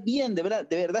lugar bien, de verdad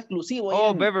exclusivo ahí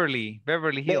oh, en Beverly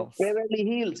Hills. Beverly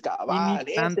Hills, Y ni cabal.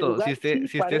 Ese tanto, lugar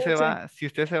sí parece. si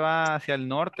usted se va hacia el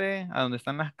norte, a donde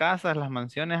están las casas, las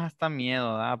mansiones, hasta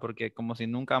miedo, ¿da? Porque como si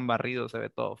nunca han barrido, se ve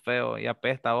todo feo y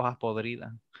apesta a hojas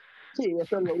podridas. Sí,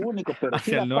 eso es lo único, pero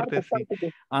sí Hacia el norte, sí.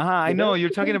 parte Ajá, I de know, Beverly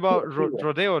you're talking Hills, sí, about activa.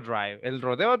 Rodeo Drive. El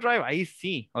Rodeo Drive, ahí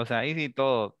sí, o sea, ahí sí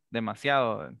todo,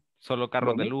 demasiado, solo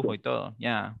carros de lujo Bonito. y todo,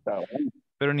 ya. Está bueno.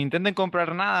 Pero ni intenten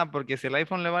comprar nada, porque si el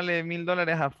iPhone le vale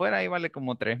 $1,000 afuera, ahí vale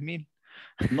como 3,000.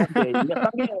 No, hombre, ya está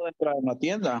miedo de entrar en una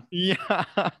tienda.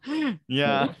 Ya,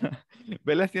 ya.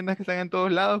 Ve las tiendas que están en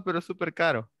todos lados, pero súper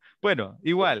caro. Bueno,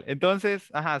 igual, entonces,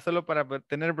 ajá, solo para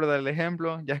tener, ¿verdad? El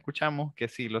ejemplo, ya escuchamos que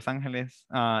sí, Los Ángeles,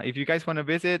 if you guys want to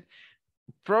visit,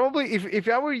 probably, if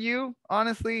I were you,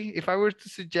 honestly, if I were to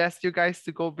suggest you guys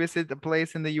to go visit a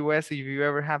place in the US, if you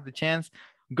ever have the chance,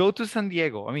 go to San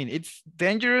Diego. I mean, it's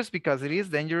dangerous because it is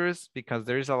dangerous because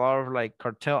there is a lot of like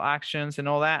cartel actions and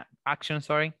all that action,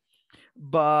 sorry.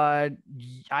 But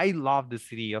I love the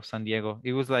city of San Diego.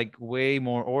 It was like way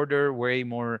more order, way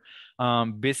more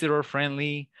visitor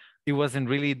friendly. It wasn't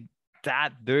really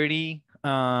that dirty.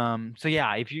 So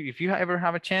yeah, if you ever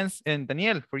have a chance, and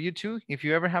Daniel, for you too, if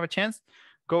you ever have a chance,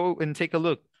 go and take a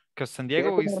look because San De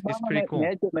Diego hecho, mi is hermano pretty cool. me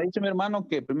ha dicho mi hermano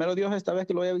que primero Dios, esta vez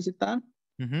que lo voy a visitar,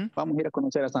 Ujú. vamos a ir a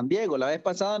conocer a San Diego. La vez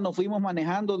pasada nos fuimos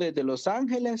manejando desde Los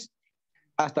Ángeles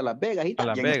hasta Las Vegas y A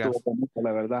Las también estuvo Vegas. bonito,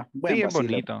 la verdad. Buen Sí, es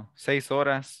vacile. bonito. 6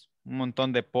 horas, un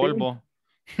montón de Sí, polvo,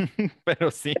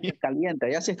 pero sí, ya se calienta,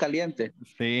 ya se caliente.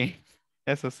 sí,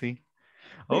 eso sí.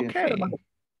 Sí, pero no. Okay.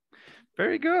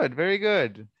 Very good, very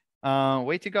good.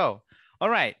 Way to go. All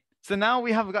right. So now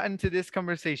we have gotten to this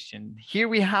conversation. Here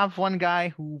we have one guy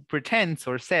who pretends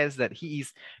or says that he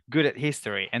is good at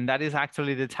history, and that is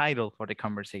actually the title for the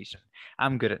conversation.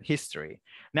 I'm good at history.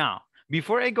 Now,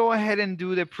 before I go ahead and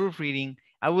do the proofreading,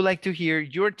 I would like to hear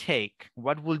your take.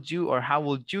 What would you or how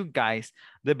would you guys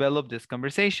develop this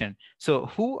conversation? So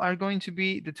who are going to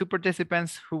be the two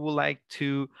participants who would like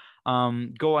to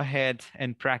go ahead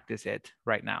and practice it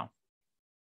right now?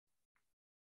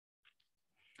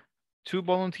 Two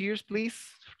volunteers, please,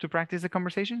 to practice the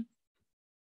conversation.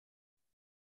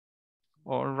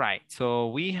 All right, so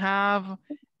we have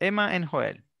Emma and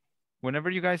Joel. Whenever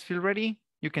you guys feel ready,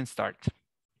 you can start.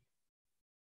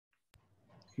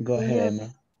 Go ahead,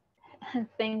 Look, Emma.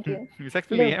 thank you. It's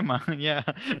actually Look. Emma, yeah.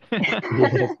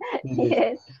 Yes,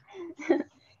 indeed.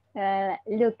 Yes.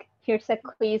 Look, here's a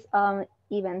quiz on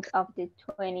events of the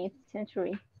 20th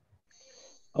century.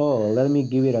 Oh, let me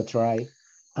give it a try.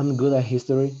 I'm good at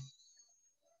history.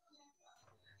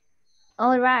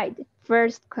 All right,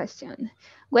 first question.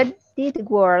 When did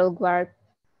World War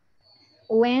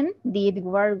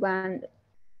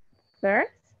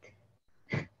first?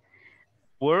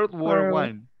 World War Or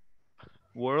One.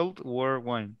 World War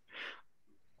One.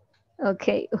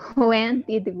 okay, when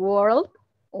did World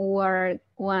War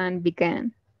One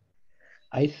began?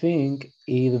 I think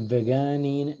it began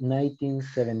in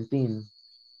 1917.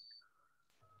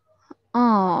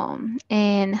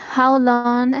 And how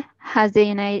long has the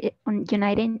United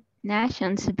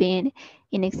Nations been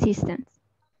in existence?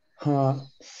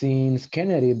 Since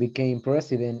Kennedy became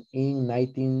president in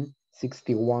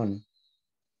 1961.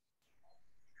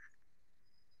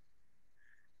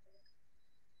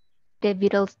 The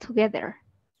Beatles together.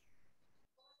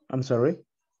 I'm sorry? I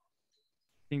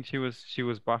think she was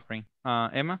buffering.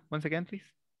 Emma, once again, please.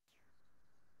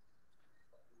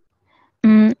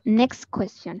 Next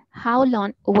question. How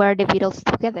long were the Beatles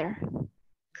together?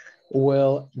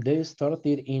 Well, they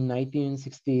started in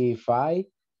 1965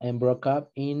 and broke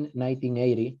up in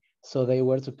 1980. So they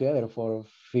were together for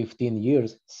 15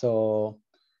 years. So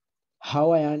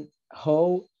how am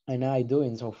I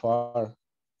doing so far?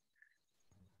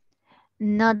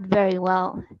 Not very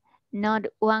well. Not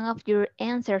one of your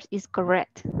answers is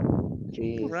correct.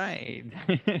 Jeez. Right.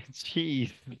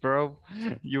 Jeez, bro.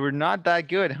 You were not that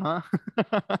good, huh?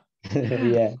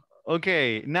 Yeah.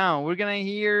 Okay, now we're gonna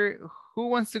hear who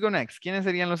wants to go next. ¿Quiénes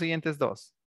serían los siguientes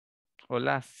dos? O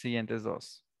las siguientes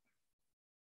dos.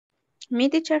 Me,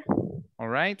 teacher. All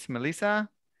right, Melissa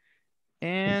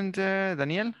and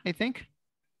Daniel, I think.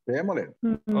 Démosle.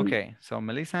 Okay, so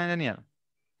Melissa and Daniel.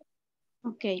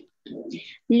 Okay.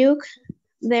 Look,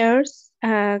 there's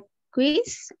a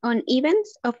quiz on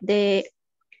events of the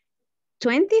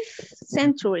 20th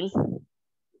century.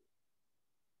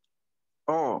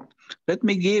 Oh, let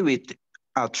me give it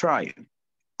a try.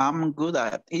 I'm good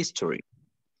at history.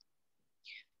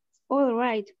 All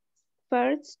right.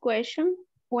 First question,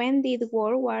 when did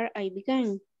World War I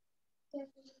begin?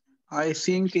 I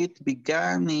think it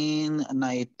began in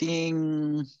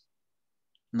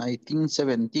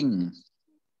 1917.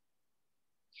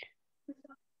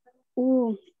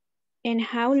 Ooh, and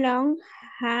how long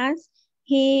has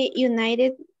the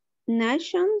United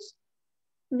Nations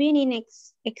been in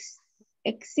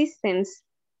existence?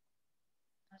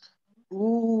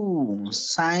 Ooh,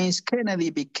 since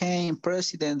Kennedy became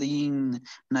president in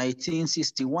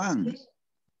 1961.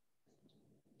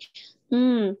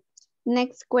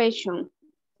 Next question.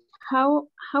 How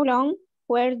long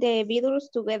were the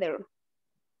Beatles together?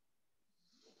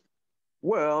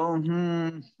 Well,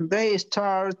 they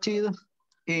started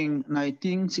in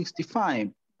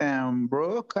 1965 and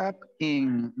broke up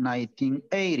in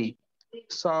 1980.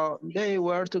 So they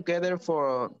were together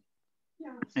for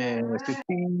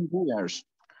 15 years.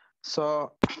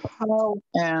 So how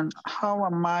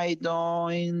am I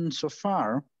doing so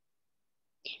far?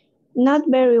 Not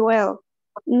very well.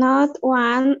 Not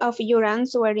one of your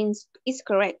answers is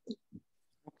correct.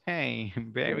 Okay,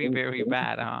 very, very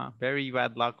bad, huh? Very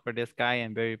bad luck for this guy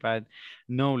and very bad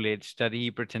knowledge that he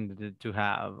pretended to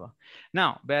have.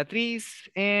 Now, Beatriz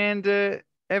and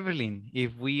Evelyn,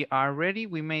 if we are ready,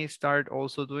 we may start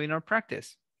also doing our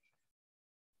practice.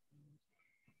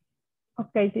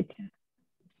 Okay, teacher.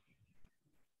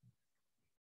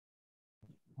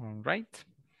 All right.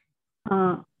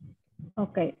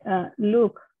 Okay,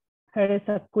 look, here is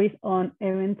a quiz on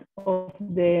events of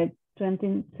the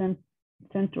 20th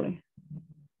century.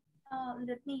 Oh,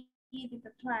 let me give it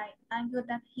a try. I'm good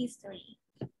at history.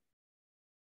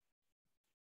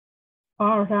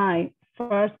 All right,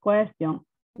 first question.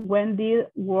 When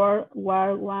did World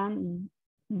War One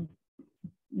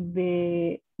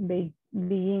begin?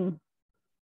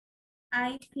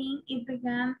 I think it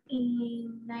began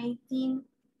in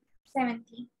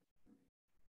 1970.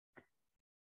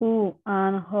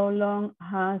 And how long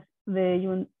has the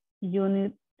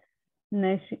United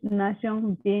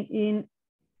Nations been in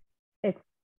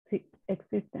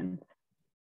existence.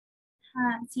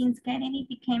 Since Kennedy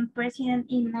became president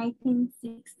in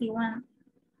 1961.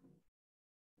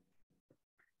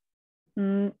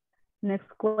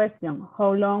 Next question.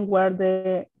 How long were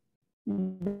the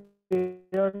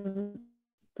Beatles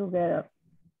together?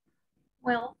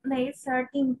 Well, they started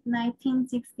in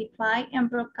 1965 and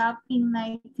broke up in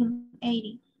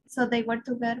 1980. So they were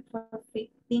together for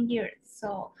 15 years.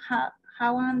 So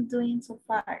how I'm doing so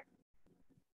far?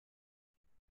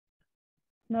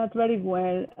 Not very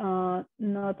well.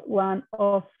 Not one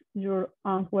of your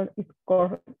answers is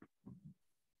correct.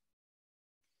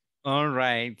 All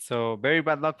right, so very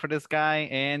bad luck for this guy,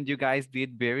 and you guys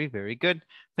did very, very good.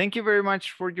 Thank you very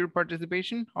much for your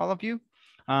participation, all of you.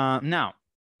 Now,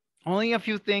 only a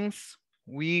few things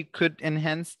we could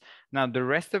enhance. Now, the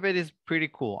rest of it is pretty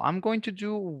cool. I'm going to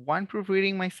do one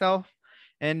proofreading myself,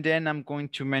 and then I'm going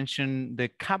to mention the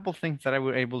couple things that I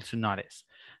were able to notice.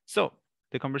 So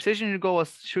the conversation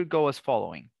should go as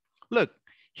following. Look,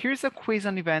 here's a quiz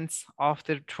on events of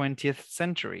the 20th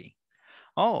century.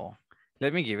 Oh,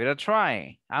 let me give it a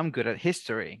try. I'm good at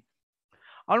history.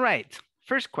 All right,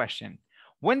 first question.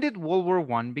 When did World War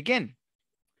I begin?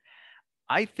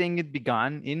 I think it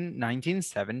began in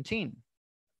 1917.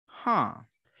 Huh.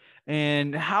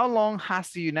 And how long has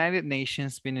the United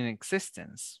Nations been in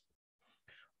existence?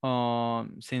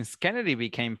 Since Kennedy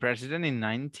became president in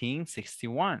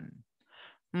 1961.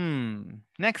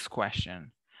 Next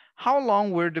question. How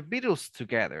long were the Beatles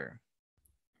together?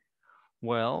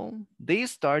 Well, they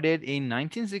started in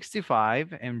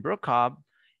 1965 and broke up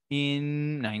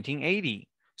in 1980.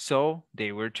 So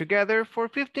they were together for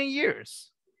 15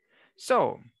 years.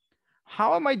 So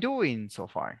how am I doing so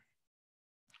far?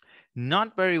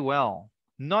 Not very well.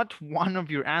 Not one of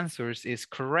your answers is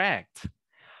correct.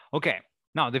 Okay,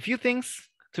 now the few things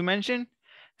to mention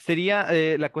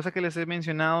sería la cosa que les he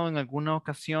mencionado en alguna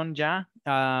ocasión ya,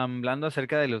 hablando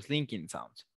acerca de los linking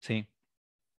sounds, ¿sí?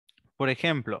 Por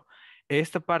ejemplo,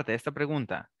 esta parte, esta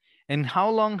pregunta, and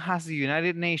how long has the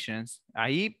United Nations,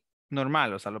 ahí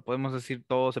normal, o sea, lo podemos decir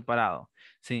todo separado,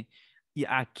 ¿sí? Y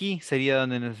aquí sería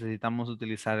donde necesitamos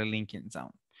utilizar el linking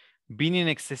sound. Been in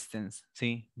existence,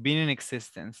 ¿sí? Been in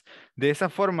existence. De esa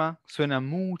forma suena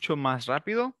mucho más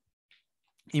rápido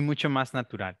y mucho más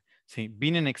natural, ¿sí?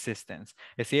 Been in existence.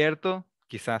 Es cierto,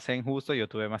 quizás sea injusto, yo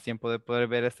tuve más tiempo de poder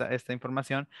ver esta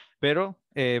información, pero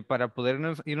para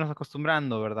podernos irnos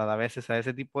acostumbrando, ¿verdad? A veces a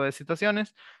ese tipo de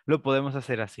situaciones, lo podemos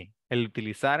hacer así, el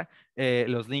utilizar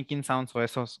los linking sounds o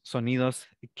esos sonidos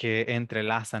que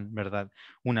entrelazan, ¿verdad?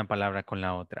 Una palabra con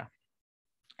la otra.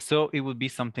 So it would be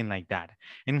something like that.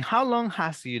 And how long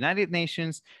has the United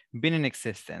Nations been in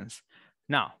existence?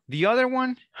 Now, the other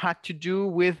one had to do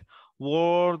with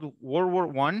World War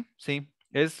I, ¿sí?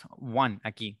 Es one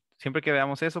aquí. Siempre que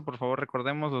veamos eso, por favor,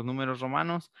 recordemos los números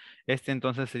romanos. Este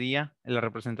entonces sería la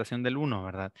representación del 1,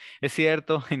 ¿verdad? Es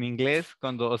cierto, en inglés,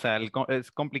 o sea,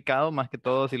 es complicado más que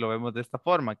todo si lo vemos de esta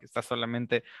forma, que está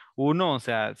solamente 1, o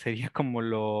sea, sería como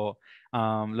lo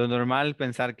normal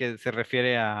pensar que se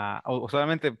refiere a, o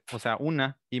solamente, o sea,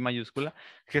 una I mayúscula,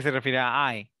 que se refiere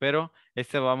a I, pero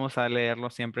este vamos a leerlo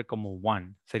siempre como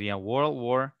one. Sería World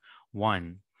War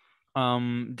I.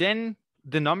 Then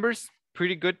the numbers,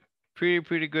 pretty good,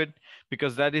 pretty good,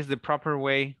 because that is the proper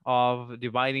way of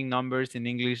dividing numbers in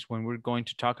English when we're going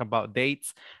to talk about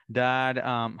dates that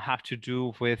have to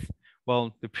do with,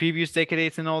 well, the previous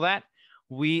decades and all that.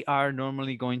 We are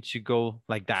normally going to go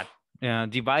like that.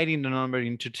 Dividing the number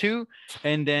into 2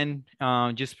 and then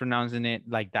just pronouncing it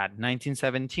like that,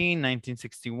 1917,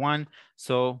 1961.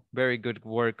 So very good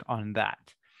work on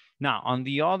that. Now, on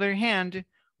the other hand,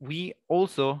 we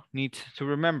also need to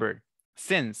remember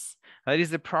since. That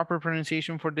is the proper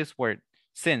pronunciation for this word,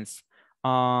 since.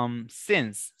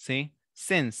 See?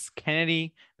 Since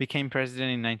Kennedy became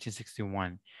president in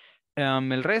 1961.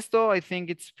 El resto, I think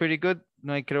it's pretty good.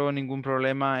 No hay creo ningún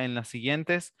problema en las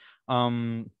siguientes.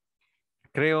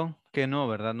 Creo que no,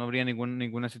 ¿verdad? No habría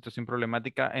ninguna situación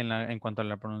problemática en cuanto a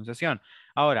la pronunciación.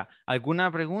 Ahora,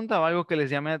 ¿alguna pregunta o algo que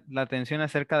les llame la atención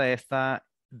acerca de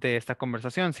esta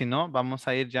conversación? Si no, vamos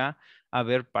a ir ya a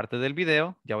ver parte del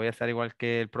video. Ya voy a estar igual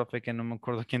que el profe que no me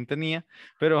acuerdo quién tenía,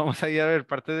 pero vamos a ir a ver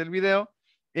parte del video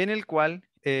en el cual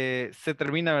se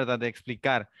termina, ¿verdad?, de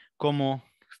explicar cómo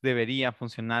debería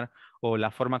funcionar o la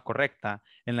forma correcta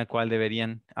en la cual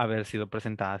deberían haber sido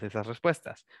presentadas esas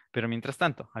respuestas. Pero mientras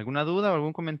tanto, ¿alguna duda o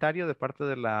algún comentario de parte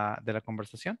de la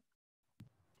conversación?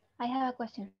 I have a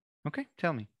question. Okay,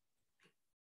 tell me.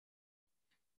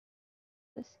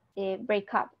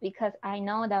 Break up, because I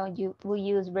know that we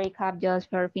use break up just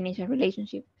for finish a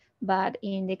relationship, but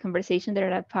in the conversation there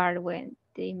are a part when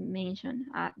they mention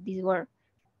this word,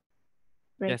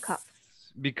 break up.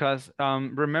 because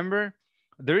remember,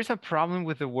 there is a problem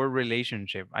with the word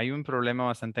relationship. Hay un problema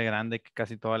bastante grande que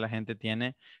casi toda la gente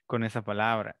tiene con esa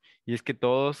palabra. Y es que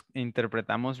todos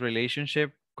interpretamos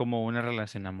relationship como una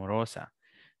relación amorosa.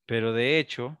 Pero de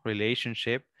hecho,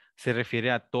 relationship se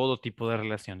refiere a todo tipo de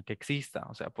relación que exista.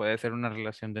 O sea, puede ser una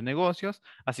relación de negocios,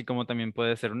 así como también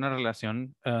puede ser una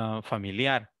relación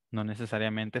familiar, no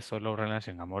necesariamente solo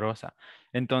relación amorosa.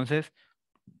 Entonces,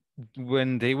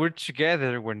 when they were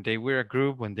together, when they were a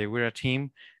group, when they were a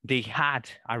team, they had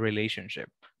a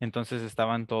relationship. Entonces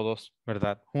estaban todos,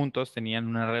 ¿verdad? Juntos, tenían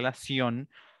una relación,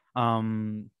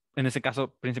 en ese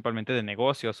caso principalmente de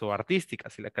negocios o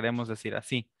artística, si la queremos decir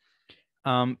así.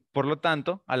 Por lo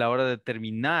tanto, a la hora de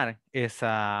terminar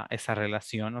esa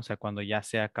relación, o sea, cuando ya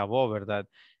se acabó, ¿verdad?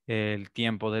 El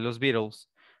tiempo de los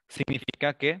Beatles,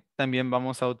 significa que también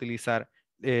vamos a utilizar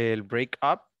el break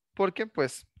up porque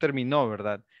pues terminó,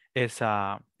 ¿verdad?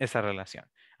 Esa relación.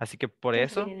 Así que por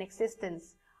Beatles been eso, in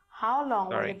existence? How long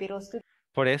were the sorry, Beatles together?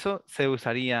 por eso se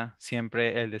usaría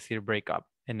siempre el decir break up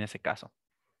en ese caso.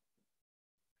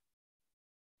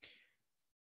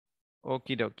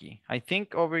 Okidoki. I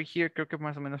think over here, creo que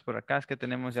más o menos por acá es que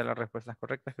tenemos ya las respuestas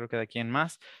correctas, creo que de aquí en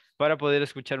más, para poder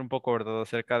escuchar un poco, ¿verdad?,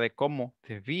 acerca de cómo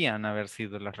debían haber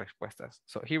sido las respuestas.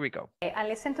 So here we go. And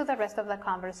listen to the rest of the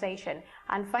conversation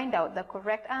and find out the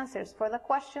correct answers for the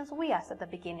questions we asked at the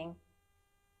beginning.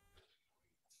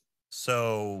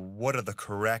 So, what are the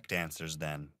correct answers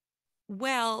then?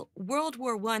 Well, World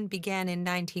War I began in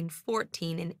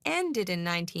 1914 and ended in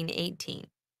 1918.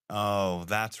 Oh,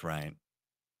 that's right.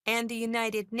 And the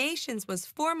United Nations was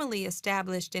formally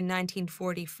established in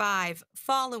 1945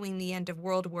 following the end of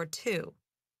World War II.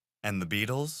 And the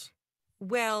Beatles?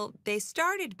 Well, they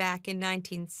started back in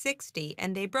 1960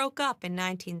 and they broke up in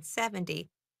 1970.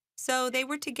 So they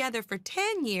were together for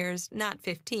 10 years, not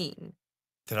 15.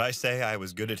 Did I say I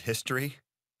was good at history?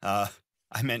 I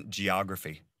meant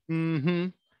geography. Mm-hmm.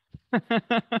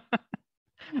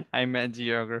 I meant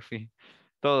geography.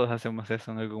 Todos hacemos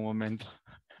eso en algún momento.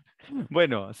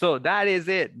 Bueno, so that is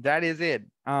it. That is it.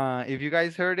 If you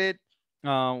guys heard it,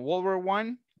 World War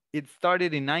One, it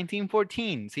started in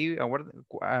 1914. Sí,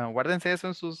 guárdense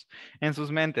eso en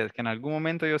sus mentes, que en algún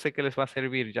momento yo sé que les va a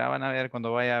servir. Ya van a ver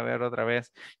cuando vaya a ver otra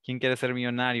vez quién quiere ser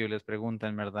millonario y les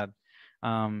preguntan, ¿verdad?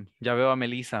 Ya veo a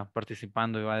Melissa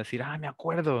participando y va a decir, me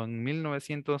acuerdo, en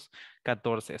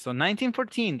 1914. So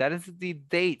 1914, that is the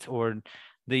date or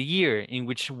the year in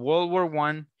which World War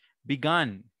One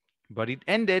began. But it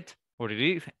ended, or it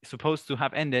is supposed to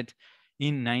have ended,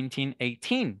 in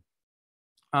 1918.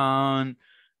 After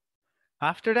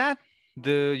that,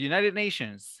 the United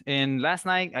Nations. And last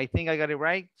night, I think I got it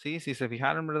right. Sí, si se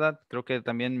fijaron, ¿verdad? Creo que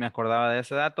también me acordaba de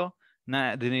ese dato.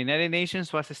 The United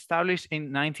Nations was established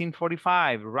in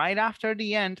 1945, right after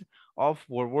the end of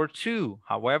World War II.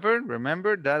 However,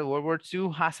 remember that World War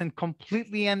II hasn't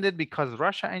completely ended because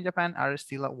Russia and Japan are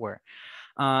still at war.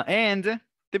 And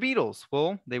the Beatles,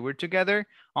 well, they were together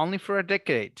only for a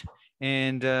decade.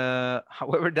 And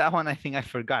however, that one I think I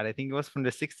forgot. I think it was from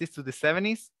the 60s to the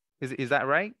 70s. Is that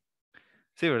right?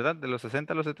 Sí, ¿verdad? De los 60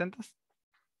 a los 70s.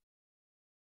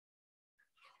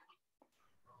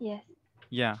 Yes.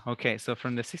 Yeah, okay. So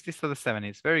from the 60s to the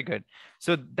 70s. Very good.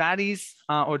 So that is,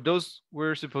 or those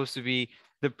were supposed to be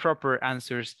the proper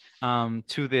answers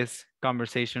to this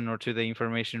conversation or to the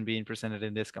information being presented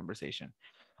in this conversation.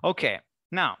 Okay,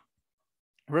 now,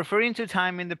 referring to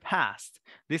time in the past,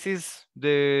 this is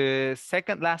the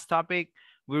second last topic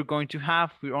we're going to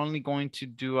have. We're only going to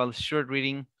do a short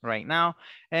reading right now,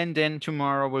 and then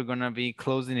tomorrow we're going to be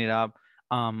closing it up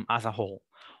as a whole.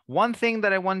 One thing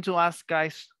that I want to ask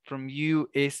guys from you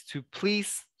is to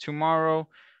please tomorrow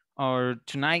or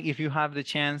tonight, if you have the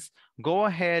chance, go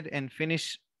ahead and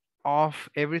finish off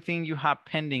everything you have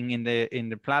pending in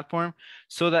the platform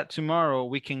so that tomorrow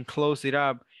we can close it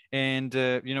up and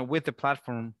you know, with the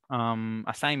platform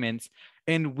assignments,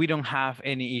 and we don't have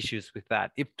any issues with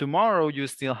that. If tomorrow you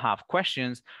still have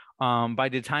questions, by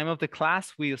the time of the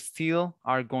class, we still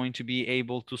are going to be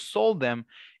able to solve them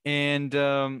and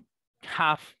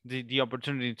have the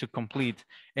opportunity to complete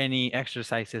any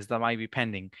exercises that might be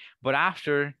pending. But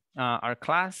after our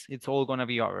class, it's all going to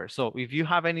be over. So if you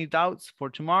have any doubts for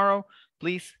tomorrow,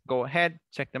 please go ahead,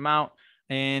 check them out,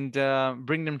 and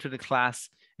bring them to the class,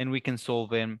 and we can solve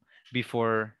them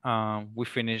before we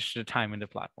finish the time in the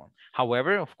platform.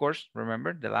 However, of course,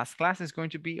 remember the last class is going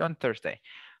to be on Thursday.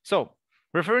 So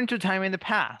referring to time in the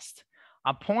past,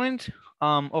 a point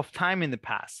of time in the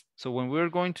past. So when we're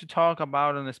going to talk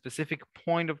about on a specific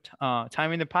point of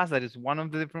time in the past, that is one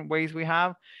of the different ways we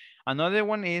have. Another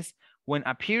one is when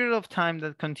a period of time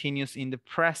that continues in the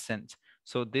present.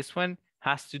 So this one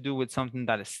has to do with something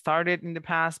that started in the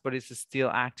past, but is still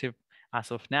active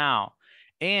as of now.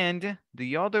 And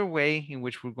the other way in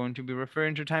which we're going to be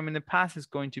referring to time in the past is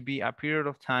going to be a period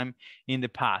of time in the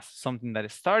past, something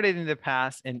that started in the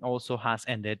past and also has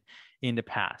ended in the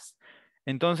past.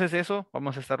 Entonces eso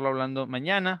vamos a estarlo hablando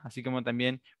mañana, así como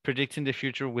también predicting the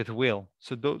future with will.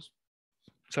 So those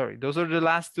are the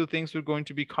last two things we're going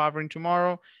to be covering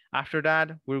tomorrow. After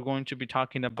that, we're going to be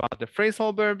talking about the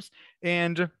phrasal verbs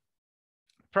and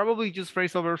probably just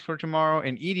phrasal verbs for tomorrow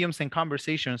and idioms and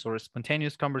conversations or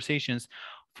spontaneous conversations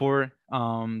for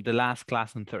the last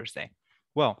class on Thursday.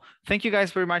 Well, thank you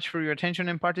guys very much for your attention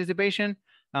and participation.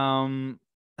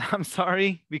 I'm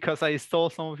sorry because I stole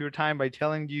some of your time by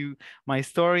telling you my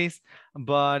stories.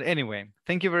 But anyway,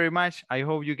 thank you very much. I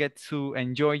hope you get to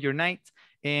enjoy your night.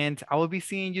 And I will be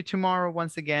seeing you tomorrow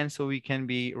once again so we can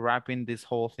be wrapping this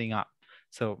whole thing up.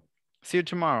 So see you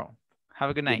tomorrow. Have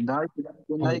a good night. Good night.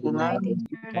 Good night. Good night.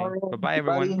 Okay. Bye-bye,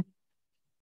 everyone.